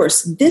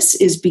divorce. This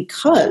is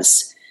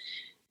because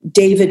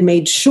David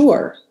made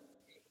sure.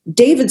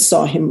 David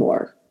saw him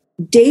more.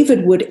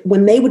 David would,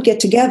 when they would get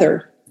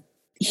together,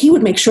 he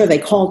would make sure they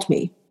called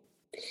me.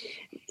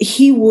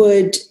 He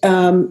would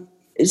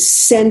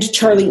send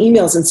Charlie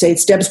emails and say,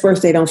 it's Deb's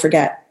birthday, don't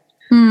forget.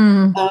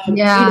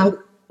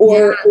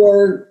 Or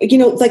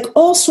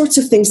all sorts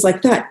of things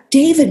like that.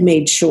 David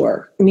made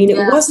sure. I mean, it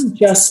wasn't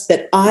just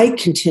that I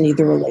continued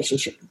the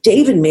relationship.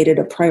 David made it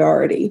a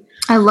priority.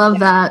 I love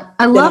that.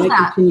 I love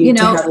that. To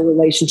have a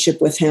relationship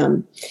with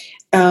him.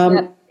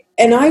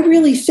 And I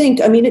really think,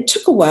 it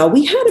took a while.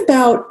 We had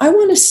about, I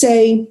want to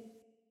say,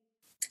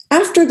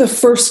 after the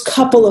first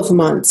couple of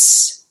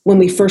months when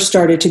we first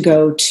started to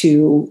go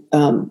to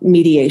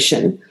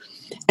mediation,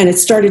 and it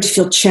started to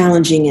feel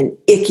challenging and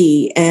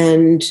icky.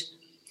 And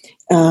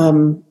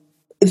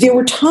there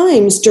were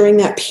times during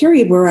that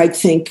period where I'd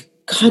think,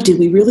 God, did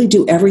we really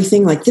do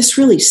everything? Like, this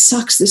really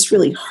sucks. This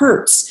really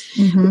hurts.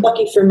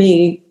 Lucky for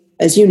me,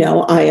 as you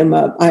know, I am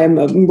a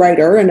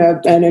writer and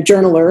a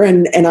journaler,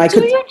 and I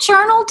could. Do you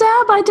journal,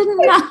 Deb? I didn't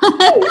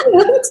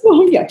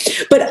know. Yeah.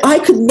 But I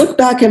could look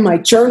back in my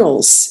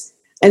journals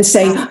and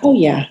say, oh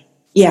yeah,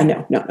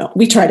 no.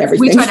 We tried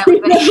everything.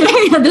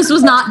 This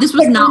was not.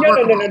 No.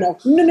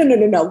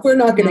 We're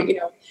not going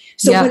to.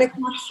 So when it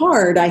got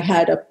hard, I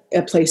had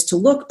a place to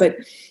look, but.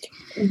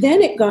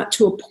 Then it got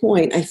to a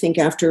point, I think,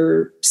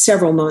 after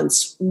several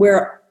months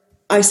where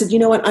I said, you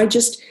know what, I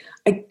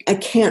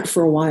can't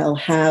for a while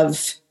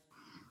have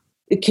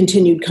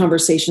continued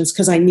conversations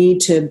because I need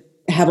to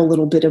have a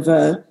little bit of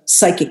a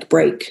psychic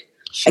break.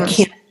 Sure.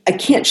 I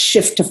can't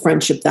shift to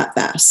friendship that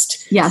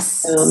fast.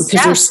 Yes. Because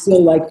there's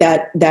still like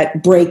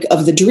that break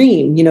of the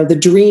dream. The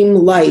dream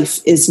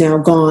life is now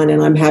gone,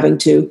 and I'm having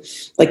to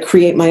like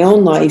create my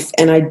own life.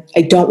 And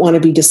I don't want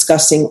to be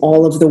discussing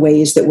all of the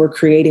ways that we're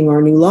creating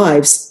our new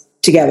lives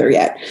together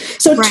yet.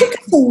 So it took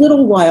us a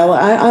little while.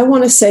 I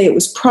want to say it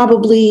was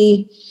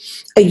probably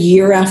a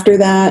year after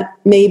that,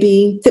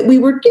 maybe, that we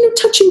were,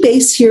 touching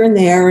base here and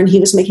there, and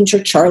he was making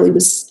sure Charlie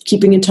was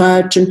keeping in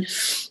touch, and,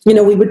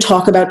 we would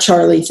talk about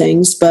Charlie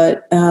things,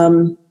 but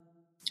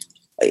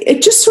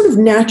it just sort of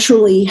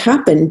naturally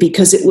happened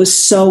because it was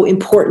so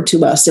important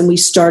to us, and we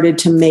started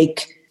to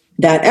make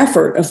that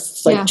effort of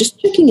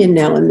just checking in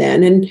now and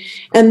then.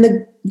 And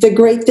the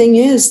great thing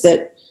is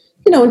that,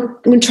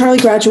 when Charlie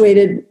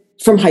graduated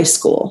from high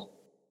school,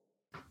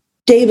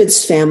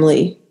 David's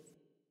family,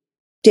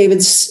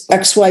 David's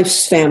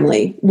ex-wife's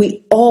family,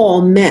 we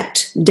all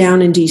met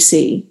down in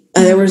DC.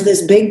 And there was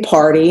this big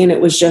party, and it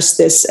was just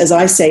this, as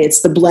I say,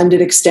 it's the blended,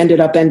 extended,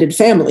 upended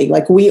family.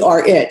 Like, we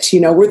are it,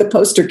 we're the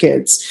poster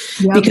kids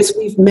because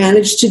we've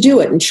managed to do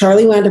it. And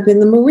Charlie wound up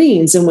in the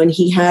Marines. And when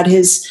he had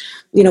his,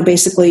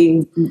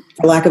 basically,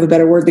 for lack of a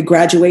better word, the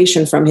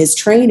graduation from his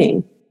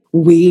training,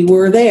 we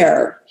were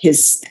there.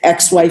 His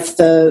ex-wife,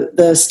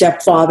 the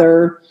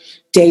stepfather,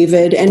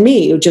 David, and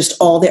me, just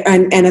all there,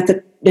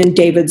 and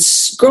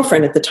David's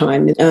girlfriend at the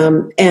time,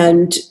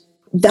 and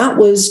that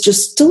was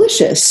just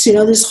delicious.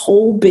 This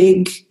whole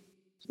big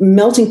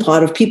melting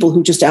pot of people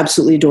who just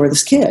absolutely adore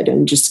this kid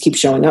and just keep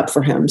showing up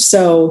for him.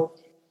 So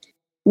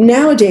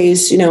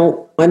nowadays,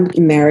 I'm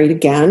married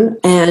again,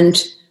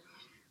 and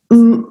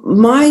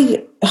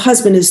my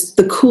husband is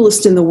the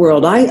coolest in the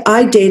world.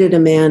 I dated a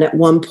man at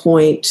one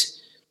point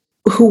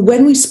who,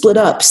 when we split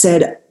up,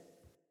 said,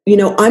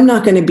 I'm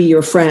not going to be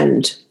your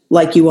friend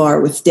like you are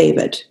with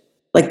David.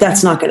 Like,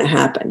 that's not going to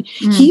happen.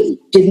 He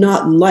did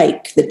not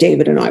like that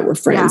David and I were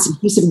friends. Yeah.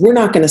 And he said, we're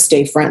not going to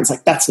stay friends.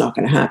 Like, that's not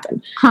going to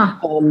happen. Huh.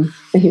 And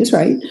he was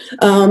right.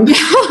 Well,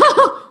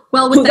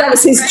 that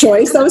was his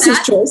choice. That was his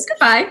choice.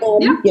 Goodbye.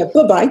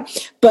 Bye-bye.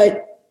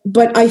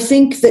 But I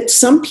think that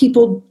some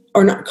people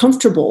are not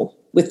comfortable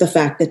with the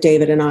fact that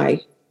David and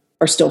I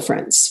are still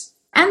friends.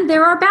 And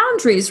there are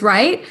boundaries,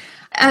 right?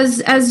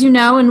 As you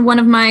know, in one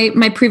of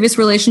my previous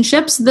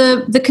relationships,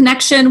 the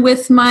connection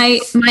with my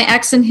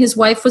ex and his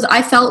wife was,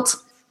 I felt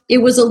it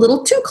was a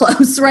little too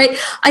close, right?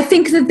 I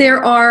think that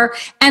there are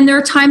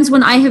times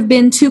when I have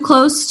been too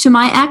close to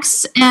my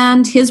ex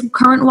and his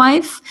current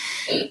wife,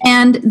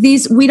 and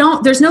there's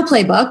no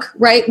playbook,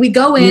 right? We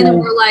go in and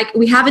we're like,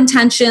 we have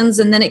intentions,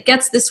 and then it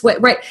gets this way,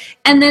 right?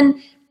 And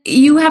then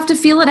you have to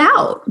feel it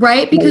out,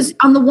 right? Because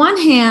on the one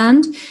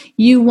hand,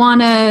 you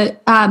want to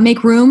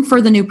make room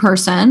for the new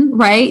person,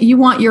 right? You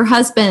want your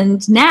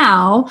husband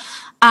now.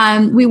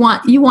 You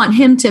want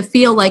him to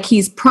feel like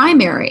he's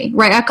primary,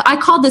 right? I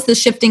call this the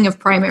shifting of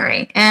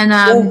primary, and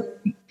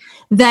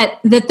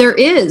that there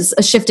is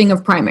a shifting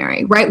of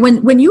primary, right?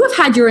 When you have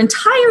had your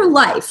entire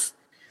life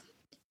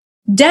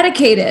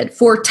dedicated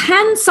for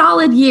 10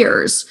 solid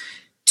years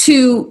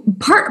to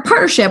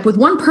partnership with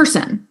one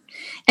person,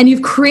 and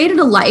you've created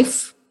a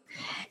life,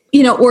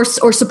 or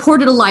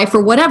supported a life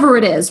or whatever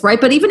it is, right?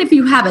 But even if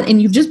you haven't,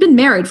 and you've just been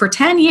married for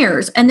 10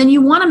 years, and then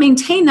you want to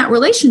maintain that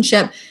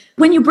relationship,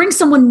 when you bring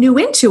someone new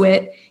into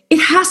it, it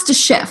has to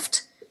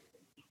shift.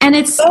 And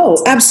it's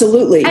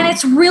absolutely. And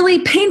it's really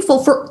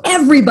painful for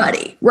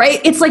everybody,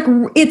 right? It's like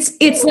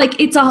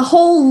it's a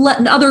whole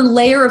other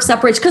layer of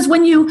separation. Because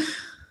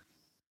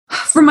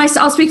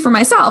I'll speak for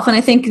myself, and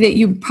I think that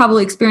you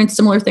probably experienced a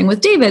similar thing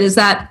with David, is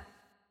that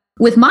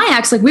with my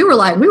ex, we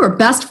were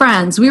best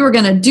friends. We were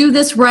going to do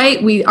this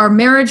right. Our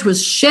marriage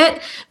was shit,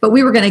 but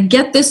we were going to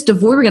get this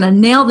divorce. We were going to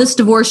nail this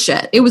divorce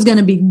shit. It was going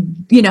to be,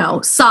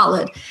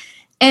 solid.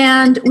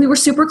 And we were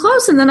super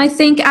close. And then I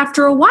think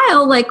after a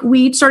while,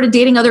 we started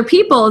dating other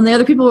people, and the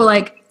other people were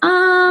like,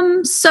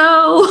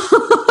 so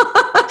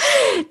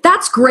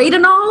that's great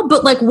and all,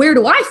 but where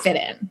do I fit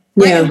in?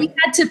 Right?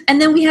 Yeah. And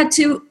then we had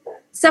to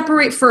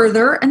separate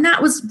further, and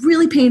that was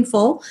really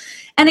painful.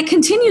 And it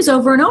continues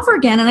over and over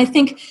again. And I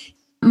think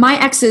my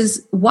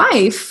ex's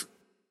wife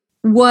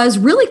was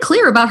really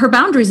clear about her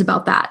boundaries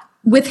about that.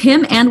 with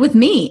him and with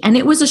me. And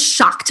it was a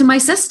shock to my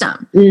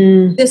system.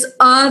 This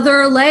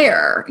other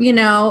layer,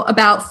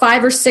 about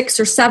 5 or 6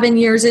 or 7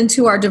 years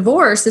into our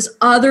divorce, this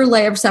other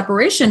layer of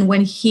separation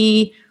when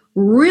he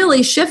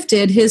really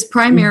shifted his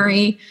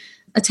primary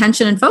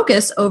attention and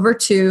focus over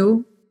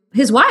to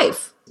his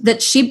wife,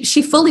 that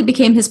she fully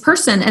became his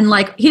person. And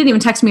like, he didn't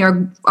even text me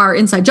our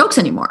inside jokes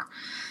anymore.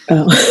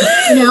 Oh.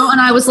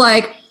 And I was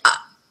like,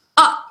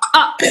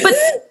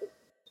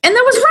 and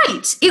that was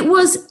right.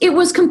 It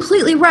was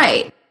completely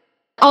right.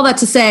 All that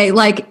to say,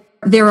 like,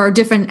 there are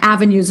different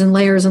avenues and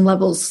layers and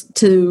levels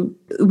to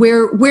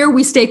where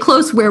we stay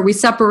close, where we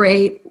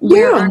separate.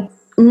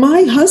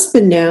 My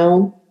husband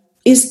now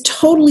is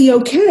totally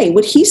okay.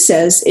 What he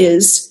says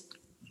is,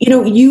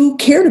 you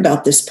cared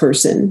about this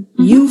person.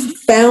 You've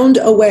found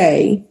a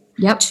way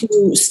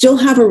to still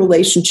have a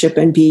relationship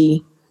and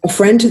be a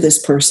friend to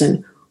this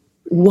person.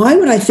 Why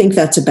would I think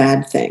that's a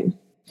bad thing?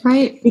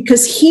 Right.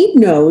 Because he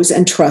knows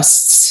and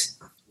trusts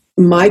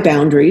my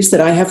boundaries,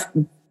 that I have,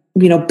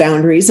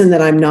 boundaries, and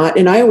that I'm not.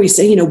 And I always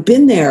say,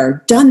 been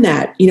there, done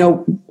that,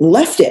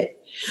 left it.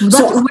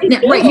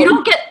 Right.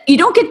 You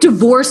don't get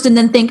divorced and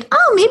then think,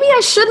 oh, maybe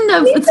I shouldn't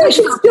have. Maybe I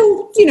should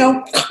still,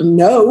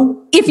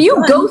 no. If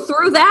you go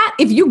through that,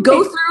 if you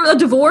go through a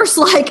divorce,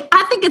 like,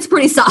 I think it's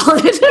pretty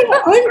solid.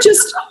 I'm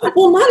just,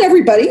 not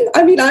everybody.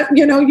 I mean,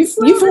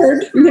 you've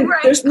heard, right.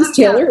 There's Miss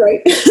Taylor,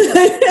 right?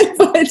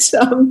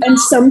 But, and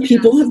some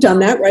people have done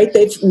that, right?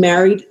 They've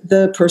married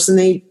the person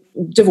they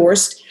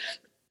divorced.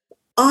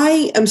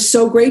 I am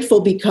so grateful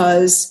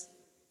because,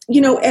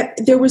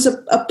 there was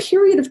a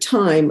period of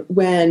time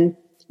when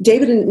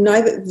David and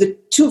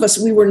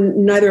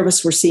neither of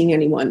us were seeing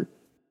anyone.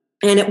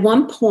 And at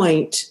one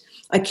point,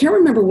 I can't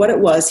remember what it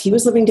was. He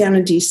was living down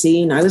in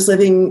DC and I was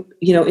living,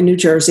 in New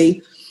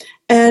Jersey.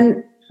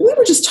 And we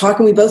were just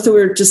talking. We both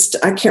were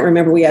I can't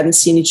remember. We hadn't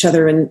seen each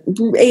other in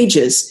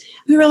ages.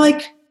 We were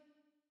like,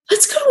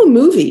 let's go to a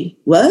movie.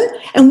 What?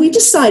 And we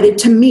decided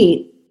to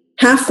meet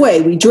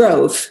halfway. We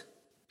drove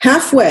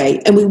halfway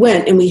and we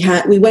went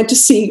to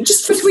see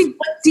just between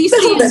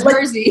DC and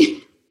Jersey.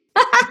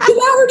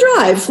 2-hour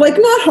drive, like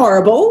not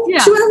horrible. Yeah.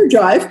 2-hour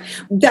drive.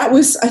 That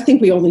was, I think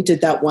we only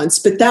did that once,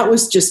 but that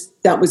was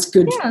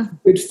good,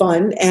 good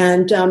fun.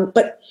 And,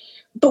 but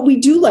we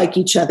do like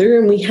each other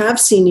and we have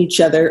seen each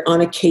other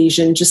on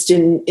occasion, just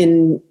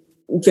in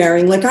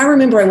varying, like I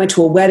remember I went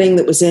to a wedding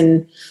that was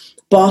in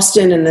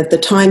Boston. And at the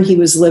time he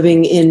was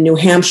living in New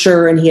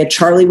Hampshire and he had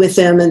Charlie with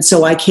him. And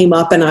so I came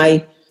up and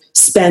I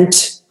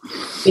spent,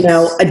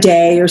 a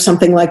day or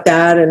something like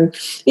that. And,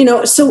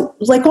 so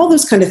like all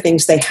those kind of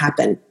things, they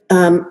happen.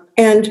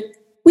 And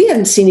we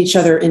hadn't seen each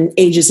other in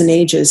ages and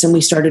ages. And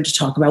we started to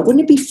talk about,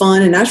 wouldn't it be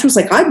fun? And Asher was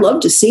like, I'd love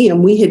to see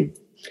him.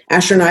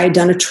 Asher and I had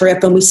done a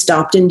trip and we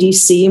stopped in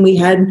DC and we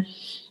had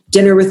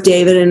dinner with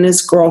David and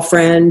his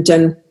girlfriend.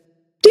 And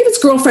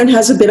David's girlfriend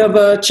has a bit of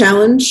a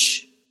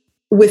challenge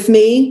with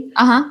me.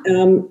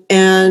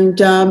 And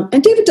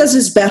David does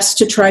his best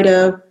to try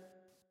to,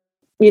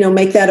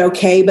 make that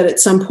okay. But at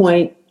some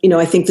point,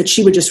 I think that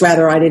she would just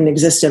rather I didn't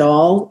exist at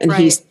all. And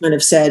he's kind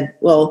of said,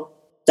 well,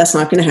 that's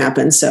not going to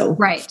happen. So,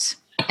 right.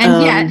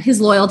 And yet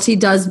his loyalty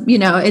does,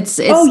 it's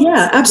oh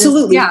yeah,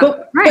 absolutely.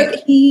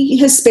 But he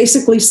has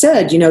basically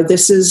said,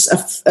 this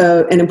is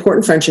an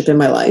important friendship in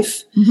my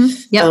life.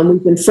 We've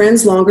been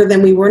friends longer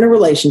than we were in a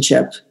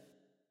relationship.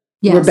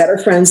 Yes. We're better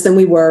friends than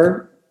we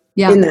were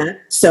in that.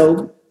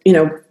 So, get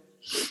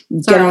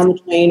on the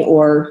train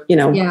or,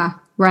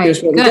 right.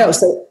 Here's where we go.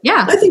 So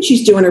I think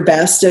she's doing her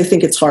best. I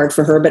think it's hard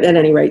for her, but at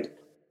any rate,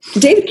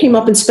 David came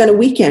up and spent a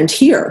weekend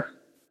here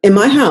in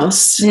my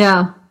house.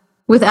 Yeah.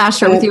 With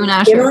Asher, with you and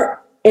Asher.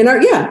 In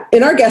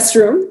our guest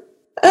room.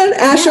 And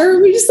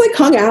Asher, we just like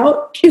hung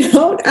out,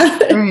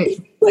 Right.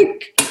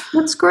 Like,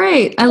 that's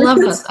great. I love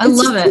this. I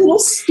love it. Cool,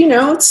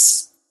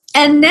 it's.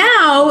 And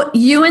now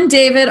you and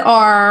David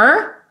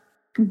are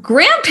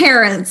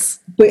grandparents.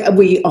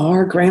 We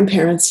are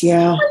grandparents.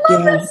 Yeah.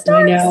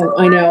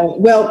 I know.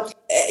 Well,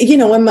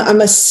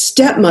 I'm a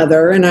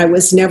stepmother and I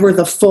was never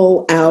the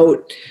full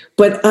out,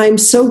 but I'm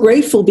so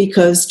grateful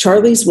because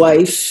Charlie's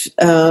wife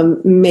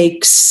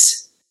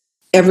makes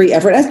every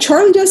effort, as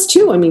Charlie does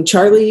too. I mean,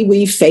 Charlie,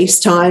 we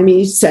FaceTime,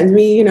 he sends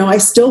me, I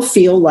still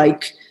feel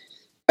like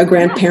a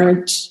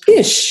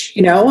grandparent-ish,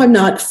 I'm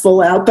not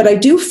full out, but I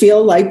do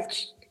feel like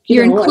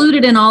you're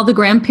included in all the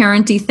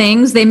grandparenty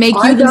things. They make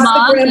you the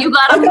mug. You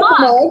got a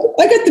mug.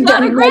 I got the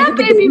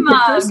grandbaby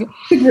mug.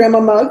 The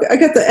grandma mug. I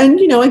got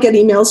I get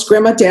emails,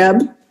 Grandma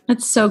Deb.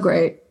 That's so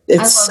great.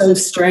 It's so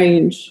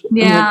strange.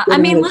 Yeah. I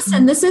mean,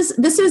 listen, this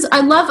is,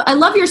 I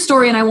love your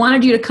story and I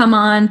wanted you to come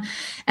on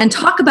and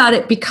talk about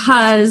it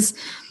because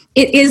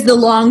it is the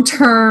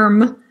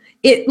long-term,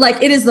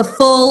 it is the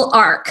full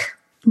arc,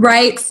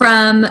 right?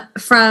 From,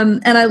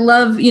 and I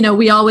love,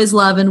 we always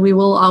love, and we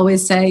will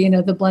always say,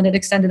 the blended,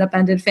 extended,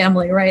 upended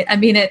family, right? I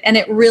mean,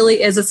 it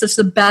really is, it's just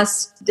the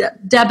best.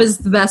 Deb is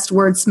the best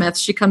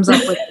wordsmith. She comes up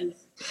with these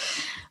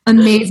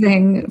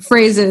amazing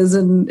phrases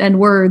and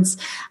words.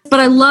 But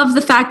I love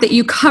the fact that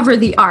you cover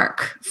the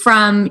arc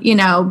from,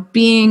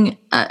 being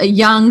a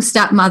young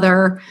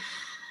stepmother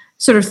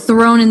sort of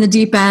thrown in the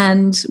deep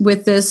end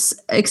with this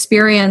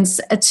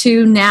experience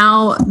to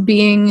now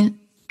being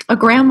a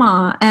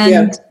grandma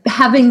and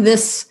having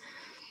this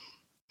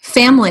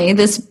family,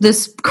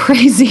 this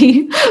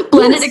crazy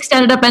blended,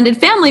 extended, upended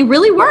family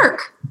really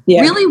work.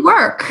 Really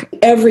work.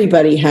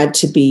 Everybody had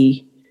to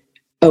be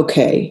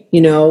okay.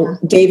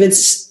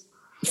 David's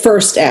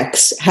first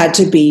ex had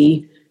to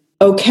be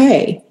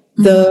okay.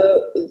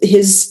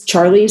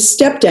 Charlie's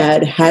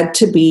stepdad had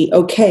to be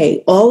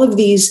okay. All of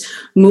these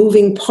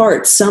moving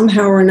parts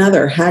somehow or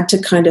another had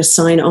to kind of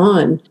sign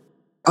on.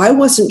 I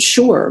wasn't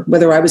sure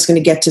whether I was going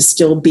to get to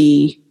still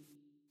be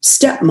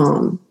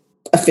stepmom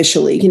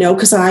officially,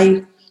 because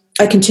I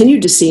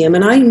continued to see him,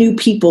 and I knew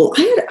people.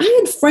 I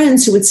had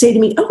friends who would say to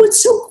me, "Oh,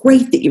 it's so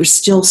great that you're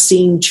still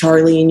seeing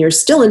Charlie and you're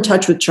still in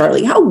touch with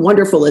Charlie. How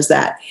wonderful is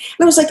that?"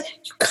 And I was like,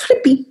 "You gotta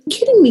be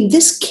kidding me.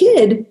 This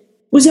kid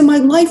was in my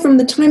life from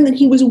the time that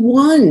he was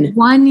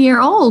 1 year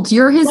old.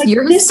 You're his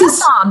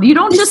stepmom. You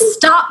don't just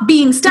stop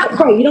being stepmom.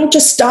 Right. You don't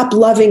just stop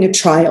loving a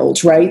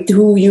child, right?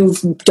 Who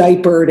you've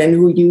diapered and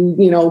who you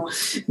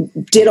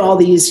did all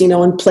these,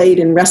 and played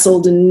and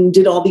wrestled and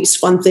did all these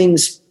fun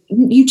things.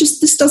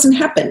 This doesn't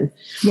happen."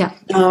 Yeah.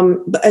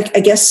 But I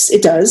guess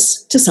it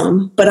does to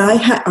some, but I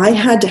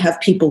had to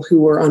have people who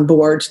were on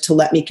board to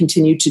let me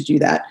continue to do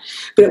that.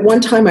 But at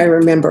one time I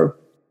remember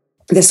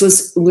this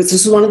was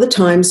one of the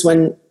times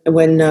when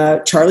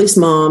Charlie's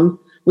mom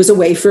was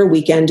away for a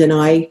weekend, and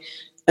I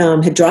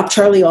had dropped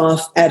Charlie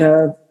off at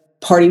a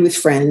party with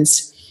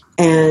friends,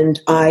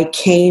 and I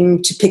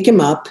came to pick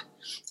him up,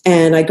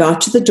 and I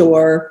got to the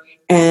door,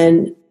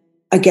 and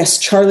I guess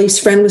Charlie's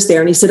friend was there,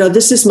 and he said, "Oh,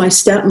 this is my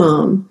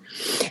stepmom."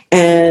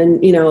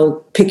 And,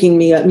 picking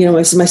me up,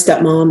 I said, "My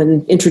stepmom,"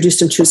 and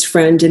introduced him to his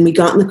friend. And we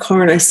got in the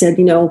car, and I said,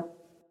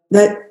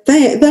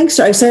 thanks.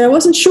 I said, "I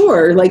wasn't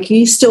sure. Like,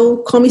 you still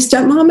call me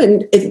stepmom?"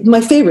 And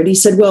my favorite, he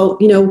said, "Well,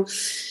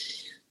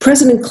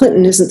 President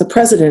Clinton isn't the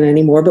president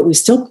anymore, but we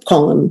still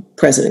call him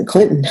President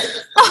Clinton."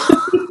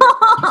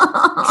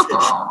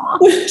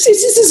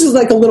 This was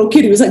like a little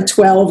kid. He was like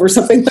 12 or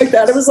something like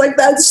that. It was like,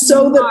 that's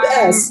so the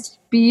best.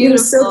 Beautiful. It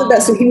was so the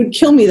best. And he would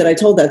kill me that I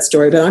told that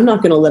story, but I'm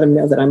not going to let him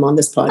know that I'm on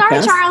this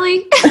podcast. Sorry,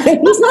 Charlie.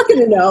 He's not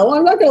going to know.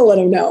 I'm not going to let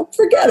him know.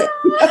 Forget it.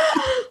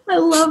 I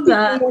love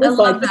that. I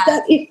love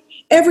that.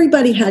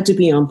 Everybody had to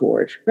be on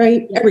board,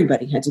 right? Yep.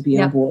 Everybody had to be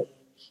on board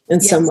in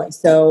some way.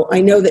 So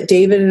I know that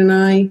David and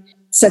I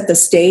set the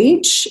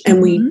stage,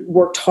 and we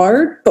worked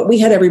hard, but we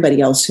had everybody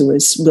else who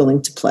was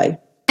willing to play.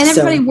 And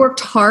everybody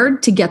worked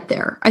hard to get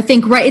there. I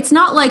think, right? It's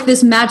not like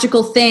this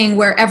magical thing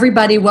where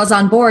everybody was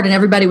on board and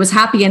everybody was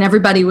happy and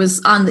everybody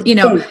was on the,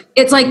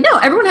 it's like, no,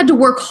 everyone had to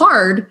work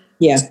hard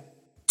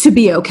to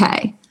be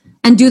okay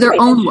and do their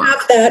own work.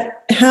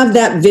 Have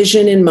that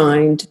vision in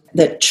mind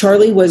that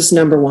Charlie was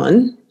number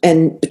one,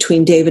 and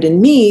between David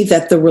and me,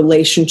 that the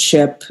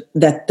relationship,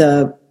 that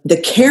the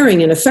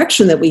caring and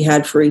affection that we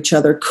had for each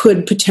other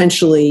could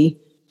potentially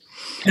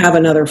have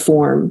another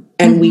form,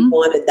 and we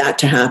wanted that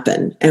to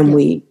happen, and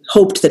we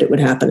hoped that it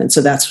would happen, and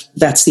so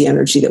that's the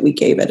energy that we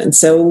gave it, and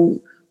so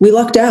we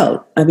lucked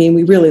out. I mean,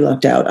 we really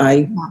lucked out.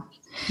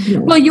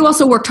 Well, you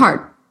also worked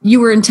hard.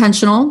 You were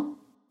intentional,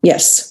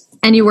 yes,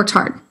 and you worked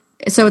hard.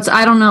 So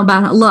I don't know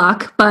about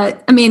luck,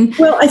 but I mean,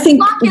 I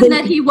think luck in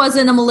that he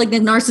wasn't a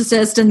malignant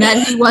narcissist, and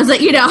that he wasn't,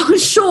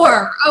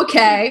 sure,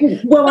 okay.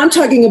 Well, I'm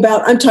talking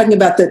about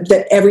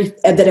that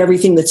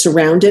everything that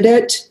surrounded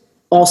it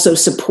also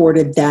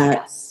supported that.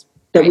 Yes.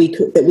 That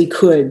we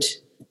could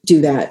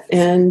do that.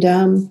 And,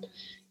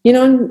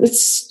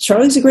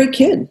 Charlie's a great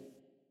kid.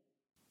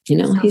 He's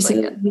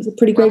a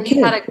pretty great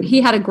kid. He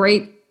had a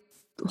great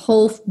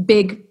whole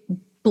big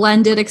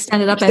blended,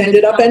 extended upended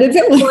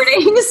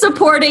family.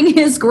 supporting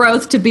his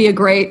growth to be a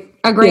great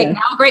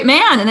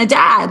man and a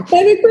dad.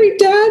 And a great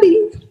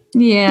daddy.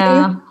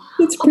 Yeah.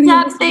 It's pretty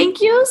Dad, awesome.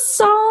 thank you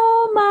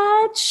so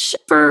much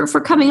for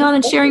coming on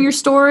and sharing your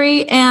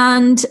story.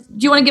 And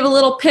do you want to give a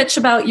little pitch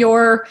about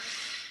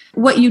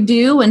what you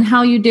do and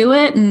how you do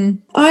it?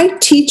 And I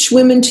teach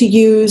women to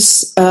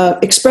use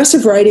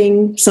expressive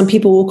writing. Some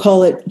people will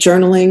call it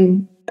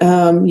journaling.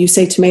 You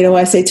say tomato,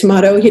 I say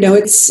tomato.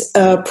 It's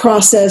a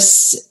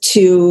process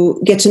to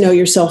get to know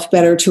yourself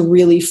better, to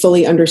really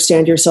fully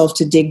understand yourself,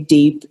 to dig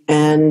deep.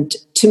 And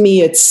to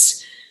me,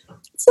 it's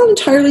not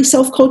entirely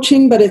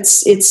self-coaching, but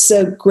it's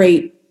a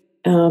great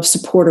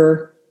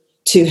supporter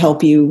to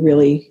help you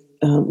really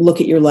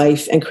look at your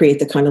life and create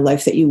the kind of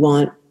life that you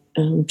want.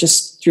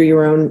 Just through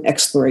your own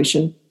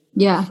exploration.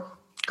 Yeah.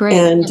 Great.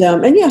 And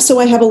so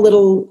I have a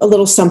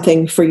little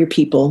something for your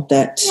people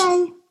that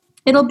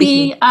it'll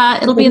be in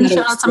the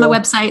show notes on my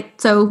website.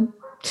 So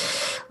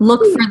look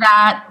for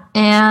that.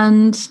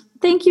 And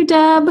thank you,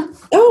 Deb.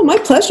 Oh, my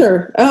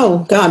pleasure.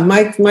 Oh God,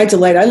 my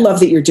delight. I love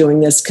that you're doing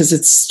this because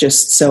it's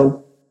just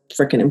so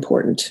freaking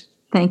important.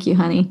 Thank you,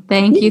 honey.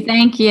 Thank you.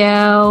 Thank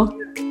you.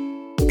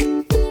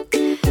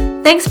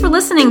 Thanks for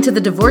listening to the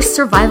Divorce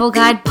Survival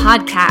Guide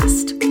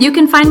podcast. You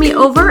can find me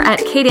over at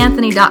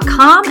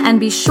kateanthony.com, and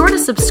be sure to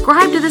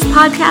subscribe to this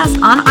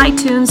podcast on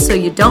iTunes so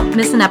you don't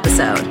miss an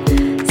episode.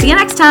 See you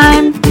next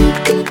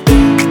time.